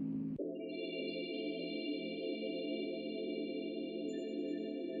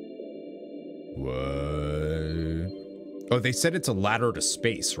 What? Oh, they said it's a ladder to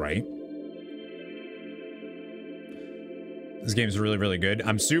space, right? This game's really, really good.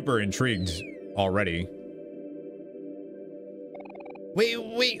 I'm super intrigued already.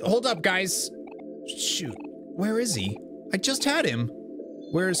 Wait, hold up, guys. Shoot, where is he? I just had him.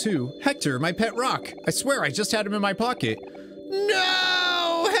 Where is who? Hector, my pet rock. I swear I just had him in my pocket.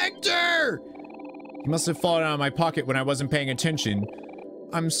 No, Hector! He must have fallen out of my pocket when I wasn't paying attention.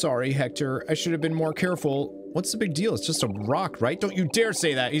 I'm sorry, Hector. I should have been more careful. What's the big deal? It's just a rock, right? Don't you dare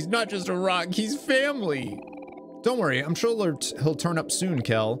say that. He's not just a rock. He's family. Don't worry. I'm sure he'll turn up soon,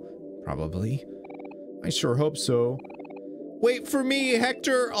 Kel. Probably. I sure hope so. Wait for me,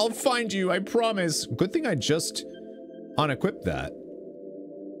 Hector. I'll find you, I promise. Good thing I just unequipped that.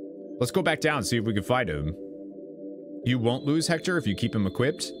 Let's go back down and see if we can find him. You won't lose, Hector, if you keep him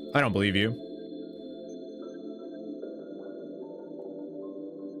equipped? I don't believe you.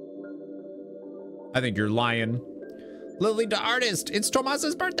 I think you're lying. Lily the artist, it's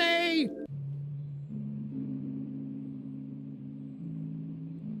Tomas's birthday!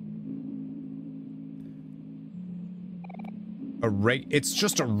 It's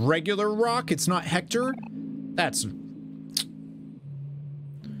just a regular rock? It's not Hector? That's...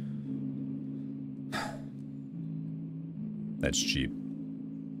 That's cheap.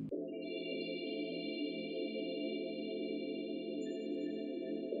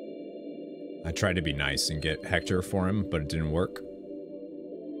 I tried to be nice and get Hector for him, but it didn't work.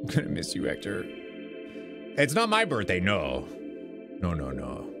 I'm gonna miss you, Hector. It's not my birthday, no. No, no,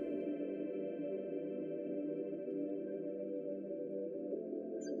 no.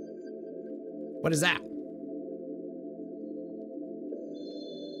 What is that?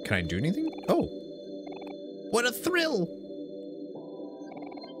 Can I do anything? Oh. What a thrill!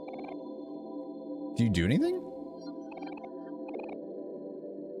 Do you do anything?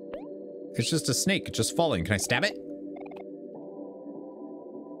 It's just a snake, just falling. Can I stab it?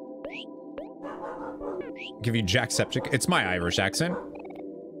 Give you Jacksepticeye. It's my Irish accent.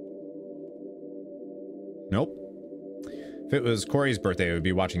 Nope. If it was Corey's birthday, it would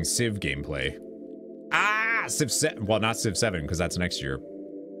be watching Civ gameplay. Ah! Civ 7. Well, not Civ 7, because that's next year.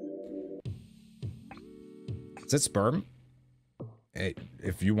 Is it sperm? Hey,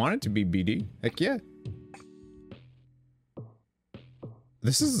 if you want it to be BD, heck yeah.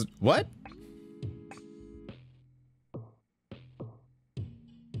 This is... what?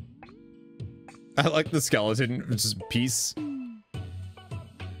 I like the skeleton, just peace.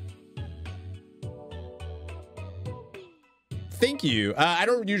 Thank you. I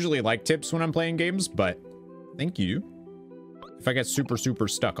don't usually like tips when I'm playing games, but thank you. If I get super, super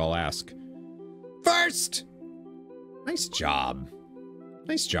stuck, I'll ask. First! Nice job.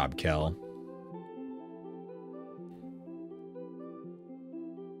 Nice job, Kel.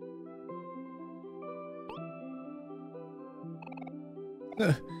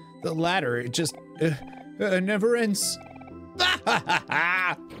 The ladder, it just never ends.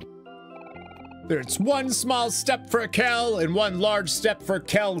 There's one small step for Kel and one large step for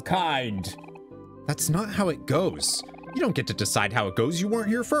Kel-kind. That's not how it goes. You don't get to decide how it goes. You weren't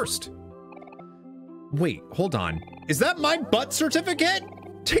here first. Wait, hold on. Is that my butt certificate?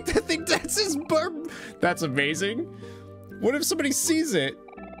 Take that thing, that's his burp. That's amazing. What if somebody sees it?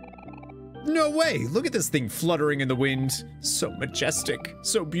 No way, look at this thing fluttering in the wind. So majestic,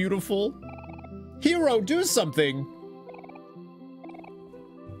 so beautiful. Hero, do something.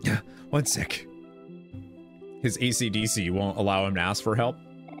 One sec. His AC/DC won't allow him to ask for help.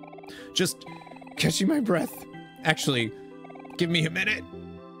 Just catching my breath. Actually, give me a minute.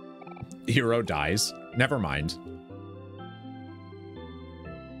 Hero dies. Never mind.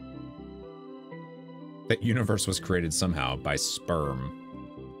 That universe was created somehow by sperm.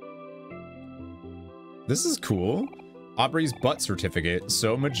 This is cool. Aubrey's butt certificate.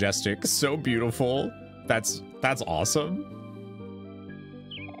 So majestic, so beautiful. That's awesome.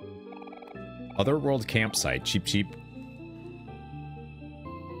 Otherworld campsite. Cheap, cheap.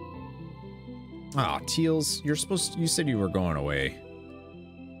 Ah, Teals, you said you were going away.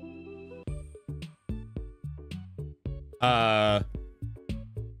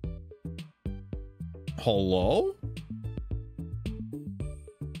 Hello?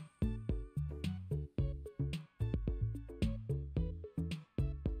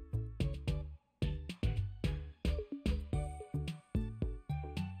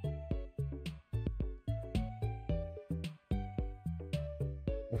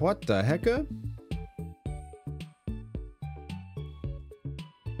 What the hecka?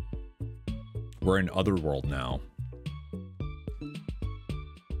 We're in Otherworld now.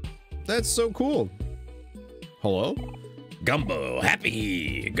 That's so cool. Hello? Gumbo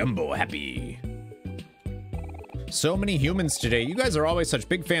happy! Gumbo happy! So many humans today. You guys are always such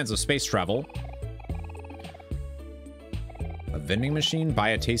big fans of space travel. A vending machine? Buy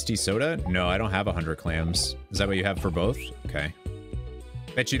a tasty soda? No, I don't have 100 clams. Is that what you have for both? Okay.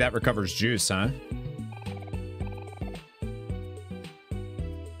 Bet you that recovers juice, huh?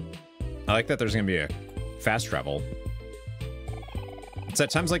 I like that there's gonna be a fast travel. It's at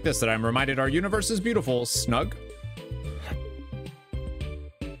times like this that I'm reminded our universe is beautiful. Snug.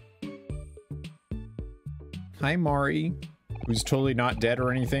 Hi, Mari. who's totally not dead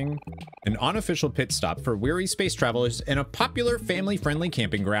or anything. An unofficial pit stop for weary space travelers in a popular family-friendly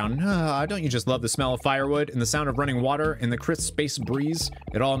camping ground. Don't you just love the smell of firewood and the sound of running water and the crisp space breeze?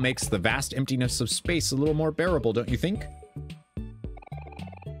 It all makes the vast emptiness of space a little more bearable, don't you think?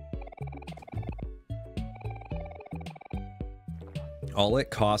 All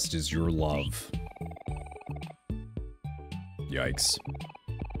it costs is your love. Yikes.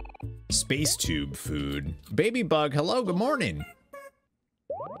 Space tube food. Baby bug, hello, good morning.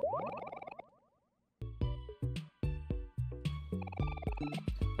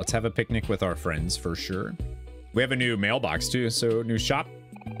 Let's have a picnic with our friends for sure. We have a new mailbox too, so new shop.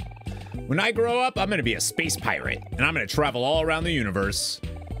 When I grow up, I'm gonna be a space pirate, and I'm gonna travel all around the universe.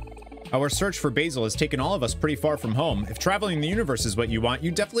 Our search for Basil has taken all of us pretty far from home. If traveling the universe is what you want, you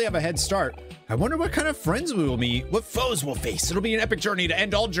definitely have a head start. I wonder what kind of friends we will meet, what foes we'll face. It'll be an epic journey to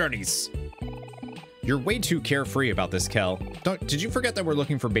end all journeys. You're way too carefree about this, Kel. Did you forget that we're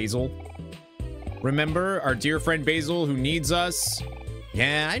looking for Basil? Remember our dear friend Basil who needs us?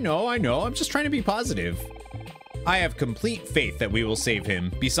 Yeah, I know. I'm just trying to be positive. I have complete faith that we will save him.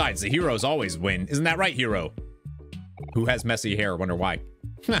 Besides, the heroes always win. Isn't that right, hero? Who has messy hair? Wonder why.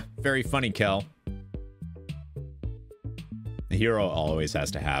 Very funny, Kel. The hero always has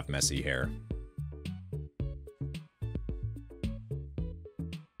to have messy hair.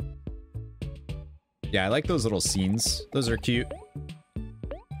 Yeah, I like those little scenes. Those are cute.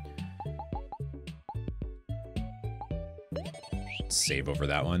 Save over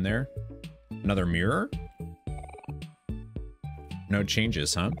that one there. Another mirror? No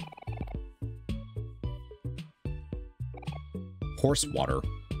changes, huh? Horse water.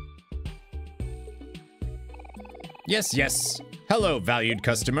 Yes, yes. Hello, valued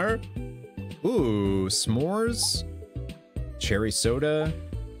customer. Ooh, s'mores. Cherry soda.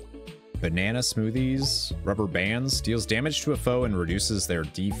 Banana smoothies. Rubber bands. Deals damage to a foe and reduces their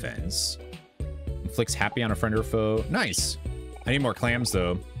defense. Inflicts happy on a friend or foe. Nice. I need more clams,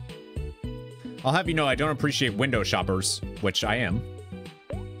 though. I'll have you know I don't appreciate window shoppers, which I am.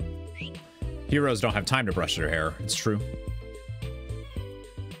 Heroes don't have time to brush their hair. It's true.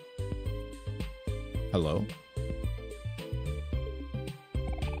 Hello?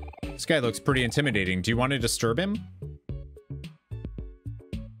 This guy looks pretty intimidating. Do you want to disturb him?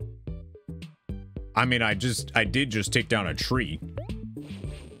 I mean, I did just take down a tree.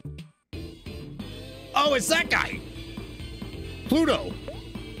 Oh, it's that guy! Pluto!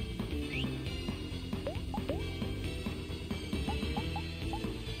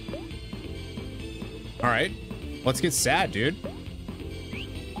 Alright. Let's get sad, dude.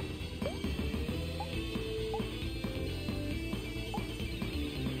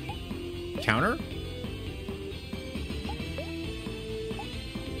 Counter?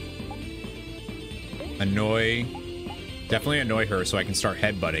 Annoy. Definitely annoy her so I can start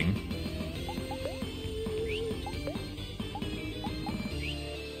headbutting.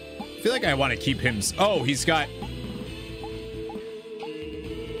 I feel like I want to keep him. Oh, he's got.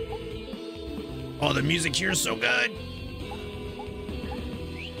 Oh, the music here is so good.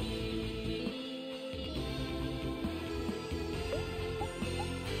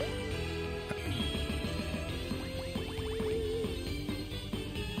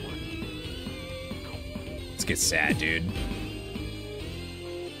 Let's get sad, dude.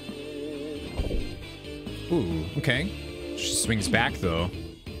 Ooh, okay. She swings back, though.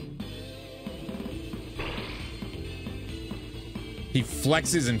 He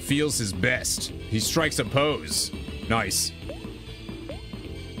flexes and feels his best. He strikes a pose. Nice.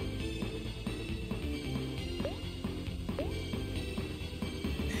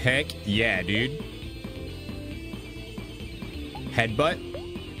 Heck yeah, dude. Headbutt.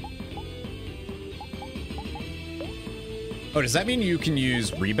 Oh, does that mean you can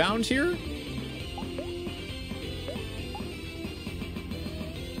use rebound here?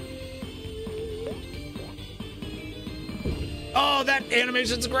 Oh, that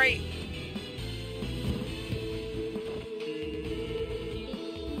animation's great.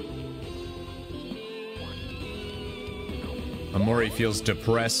 Omori feels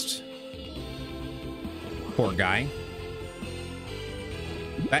depressed. Poor guy.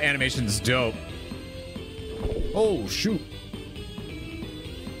 That animation's dope. Oh, shoot.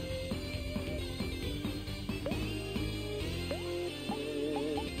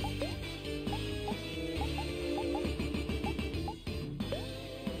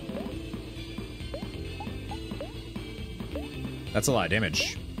 That's a lot of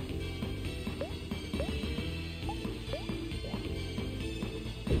damage.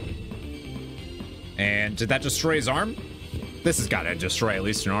 And did that destroy his arm? This has got to destroy at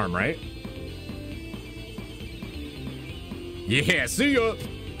least an arm, right? Yeah, see ya.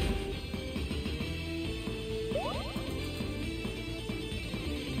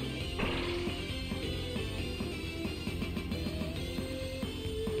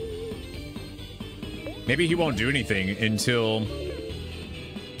 Maybe he won't do anything until...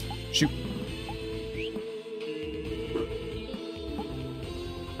 Shoot.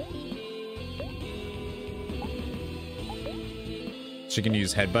 She can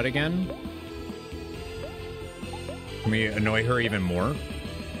use headbutt again. Can we annoy her even more?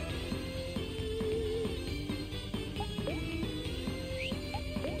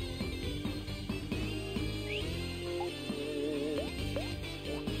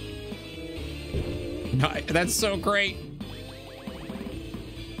 No, that's so great.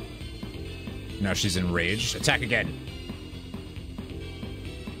 Now she's enraged. Attack again.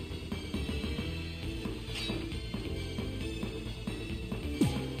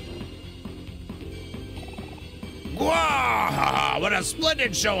 Wow, what a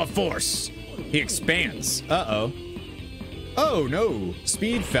splendid show of force. He expands. Uh-oh. Oh, no.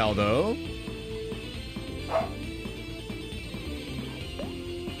 Speed fell, though.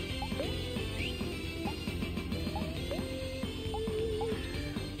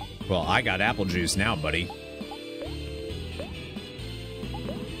 Well, I got apple juice now, buddy.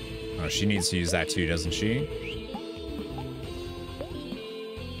 Oh, she needs to use that too, doesn't she?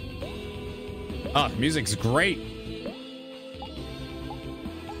 Oh, music's great.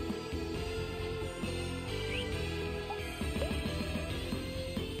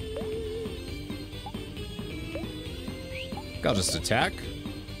 I'll just attack.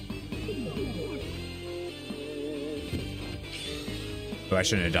 Oh, I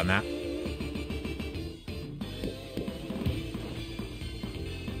shouldn't have done that.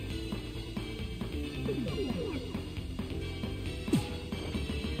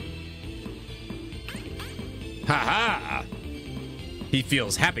 Ha ha! He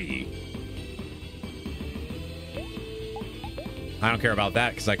feels happy. I don't care about that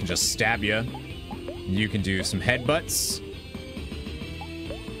because I can just stab you. You can do some headbutts.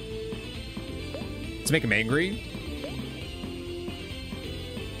 Let's make him angry.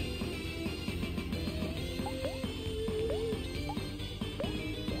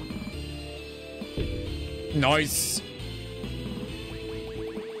 Nice.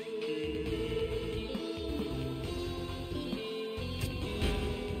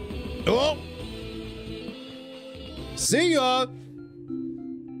 Oh. See ya.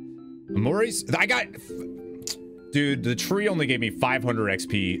 Omori's. I got. Dude, the tree only gave me 500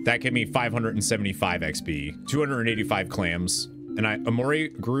 XP. That gave me 575 XP. 285 clams. And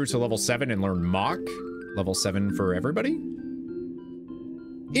Omori grew to level 7 and learned Mock. Level 7 for everybody.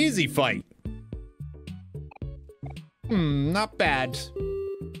 Easy fight. Not bad.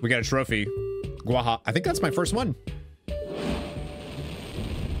 We got a trophy. Guaha. I think that's my first one.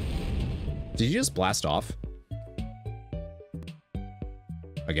 Did you just blast off?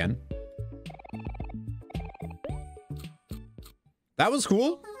 Again? That was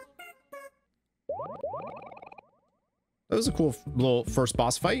cool. That was a cool little first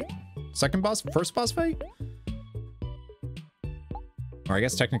boss fight. First boss fight? Or I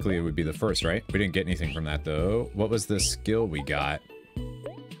guess technically it would be the first, right? We didn't get anything from that, though. What was the skill we got?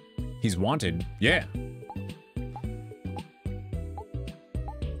 He's wanted. Yeah. I'm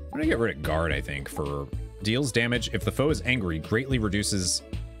gonna get rid of guard, I think, for deals damage. If the foe is angry, greatly reduce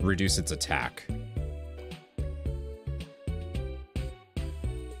its attack.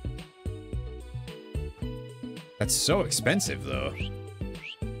 That's so expensive, though.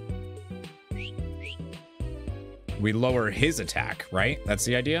 We lower his attack, right? That's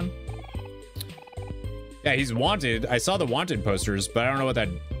the idea? Yeah, he's wanted. I saw the wanted posters, but I don't know what that...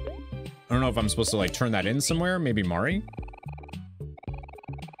 I don't know if I'm supposed to, like, turn that in somewhere. Maybe Mari?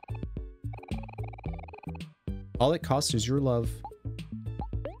 All it costs is your love.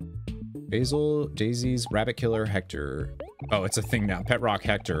 Basil, Daisy's, Rabbit Killer, Hector. Oh, it's a thing now. Pet Rock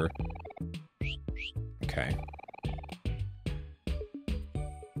Hector. Okay.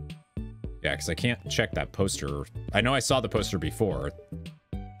 Yeah, because I can't check that poster. I know I saw the poster before.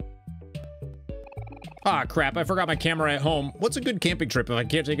 Ah, crap. I forgot my camera at home. What's a good camping trip if I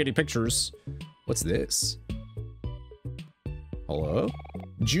can't take any pictures? What's this? Hello?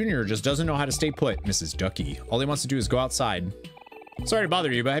 Junior just doesn't know how to stay put, Mrs. Ducky. All he wants to do is go outside. Sorry to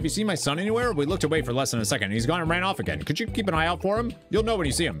bother you, but have you seen my son anywhere? We looked away for less than a second. He's gone and ran off again. Could you keep an eye out for him? You'll know when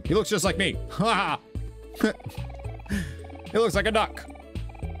you see him. He looks just like me. Ha ha. He looks like a duck.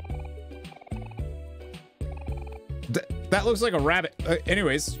 That looks like a rabbit.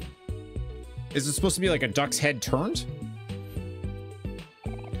 Anyways, is it supposed to be like a duck's head turned?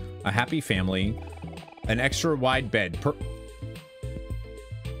 A happy family, an extra wide bed.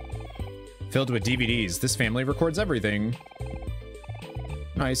 Filled with DVDs. This family records everything.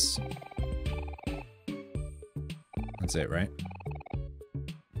 Nice. That's it, right?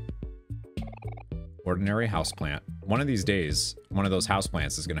 Ordinary houseplant. One of these days, one of those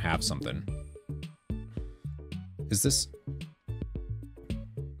houseplants is going to have something. Is this...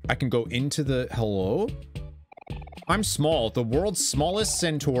 I can go into the... Hello? I'm small. The world's smallest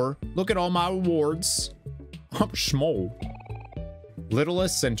centaur. Look at all my awards. I'm small.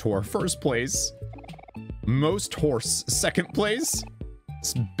 Littlest centaur, first place. Most horse, second place.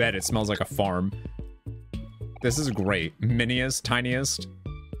 Bet it smells like a farm. This is great. Miniest, tiniest.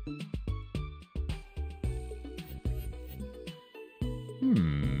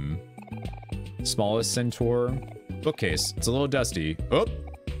 Smallest centaur. Bookcase. It's a little dusty. Oh.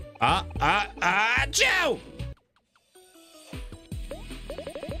 Joe!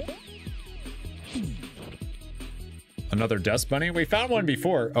 Another dust bunny? We found one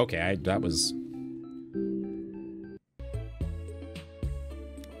before. Okay, that was...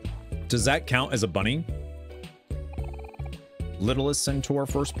 Does that count as a bunny? Littlest centaur,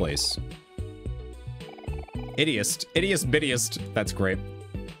 first place. Idiest. Idiest bittiest. That's great.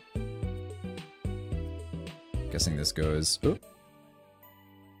 Guessing this goes... Oop.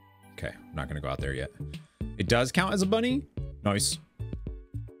 Okay, I'm not gonna go out there yet. It does count as a bunny? Nice.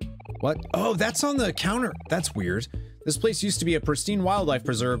 What? Oh, that's on the counter. That's weird. This place used to be a pristine wildlife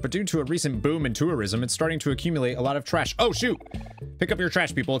preserve, but due to a recent boom in tourism, it's starting to accumulate a lot of trash. Oh, shoot! Pick up your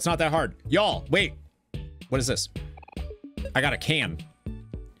trash, people. It's not that hard. Y'all, wait. What is this? I got a can.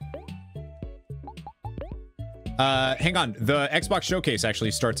 Hang on. The Xbox Showcase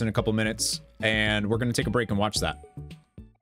actually starts in a couple minutes, and we're going to take a break and watch that.